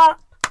 Ha!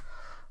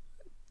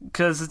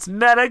 Because it's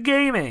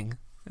metagaming.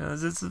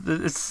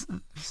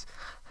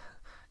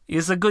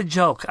 It's a good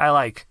joke. I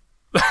like.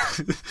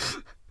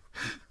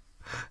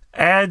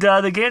 And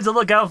the games to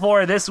look out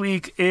for this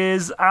week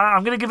is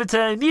I'm going to give it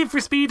to Need for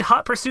Speed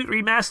Hot Pursuit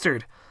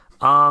Remastered.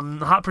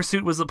 Hot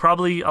Pursuit was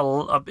probably,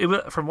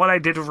 from what I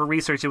did for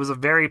research, it was a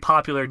very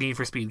popular Need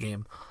for Speed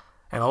game.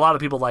 And a lot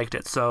of people liked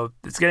it. So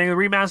it's getting a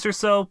remaster,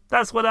 so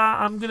that's what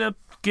I'm going to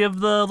give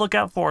the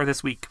lookout for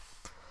this week.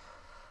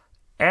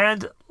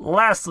 And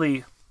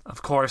lastly,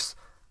 of course,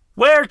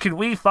 where can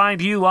we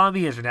find you on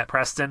the internet,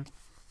 Preston?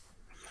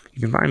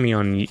 You can find me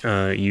on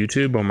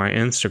YouTube or my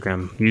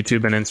Instagram.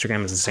 YouTube and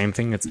Instagram is the same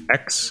thing. It's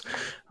X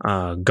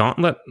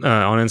Gauntlet.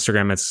 On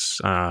Instagram,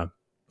 it's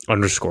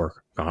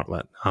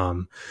 _Gauntlet.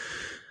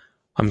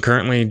 I'm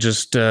currently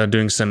just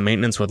doing some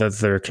maintenance with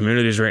other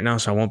communities right now,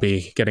 so I won't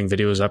be getting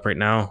videos up right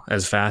now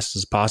as fast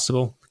as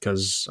possible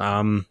because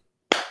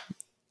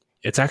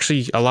it's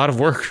actually a lot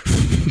of work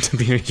to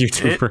be a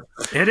YouTuber.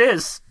 It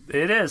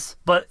is.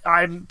 But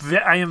I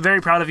am very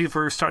proud of you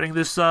for starting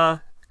this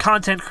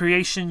content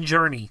creation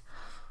journey.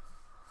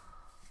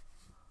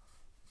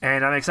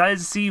 And I'm excited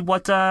to see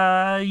what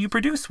you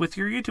produce with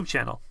your YouTube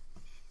channel.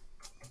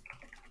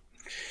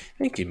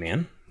 Thank you,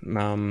 man.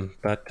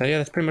 But yeah,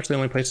 that's pretty much the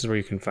only places where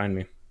you can find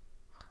me.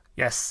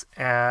 Yes.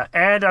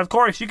 And of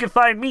course, you can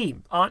find me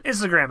on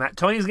Instagram at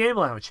Tony's Game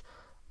Lounge,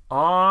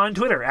 on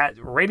Twitter at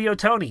Radio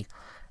Tony,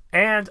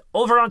 and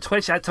over on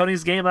Twitch at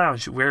Tony's Game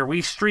Lounge, where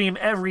we stream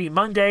every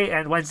Monday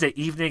and Wednesday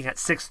evening at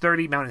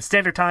 6:30 Mountain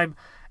Standard Time,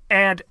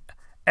 and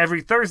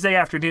every Thursday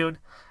afternoon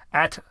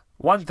at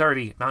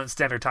 1:30 Mountain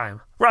Standard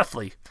Time,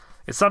 roughly.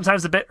 It's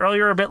sometimes a bit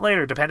earlier or a bit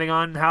later, depending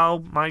on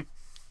how my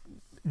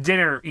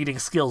dinner eating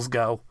skills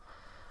go.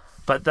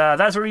 But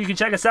that's where you can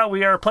check us out.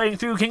 We are playing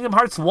through Kingdom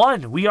Hearts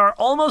 1. We are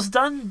almost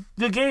done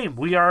the game.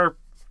 We are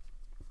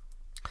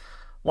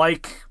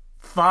like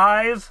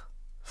 5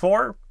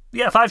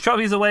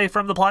 trophies away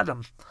from the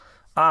platinum.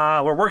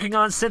 We're working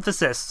on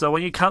synthesis. So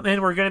when you come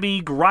in, we're going to be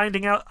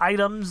grinding out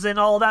items and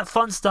all that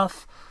fun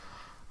stuff.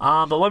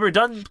 But when we're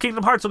done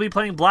Kingdom Hearts, we'll be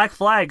playing Black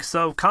Flag.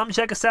 So come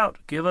check us out.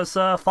 Give us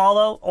a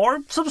follow or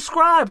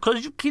subscribe,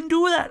 because you can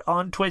do that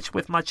on Twitch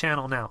with my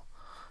channel now.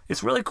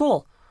 It's really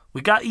cool.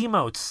 We got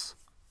emotes.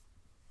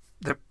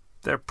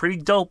 They're pretty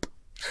dope.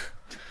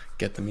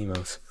 Get them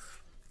emotes.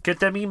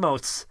 Get them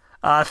emotes.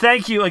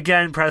 Thank you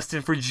again,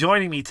 Preston, for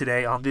joining me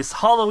today on this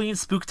Halloween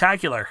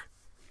Spooktacular.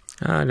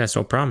 That's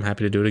no problem.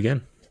 Happy to do it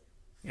again.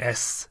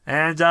 Yes.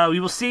 And we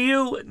will see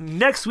you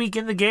next week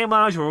in the Game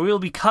Lounge, where we will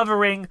be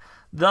covering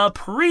the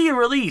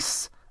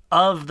pre-release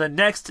of the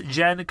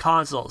next-gen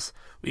consoles.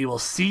 We will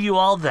see you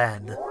all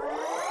then.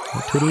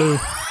 Toodaloo.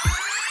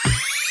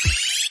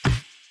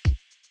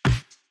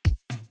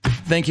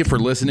 Thank you for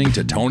listening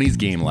to Tony's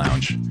Game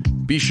Lounge.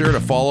 Be sure to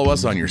follow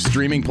us on your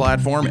streaming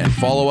platform and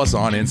follow us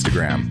on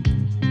Instagram.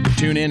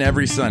 Tune in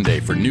every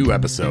Sunday for new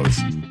episodes.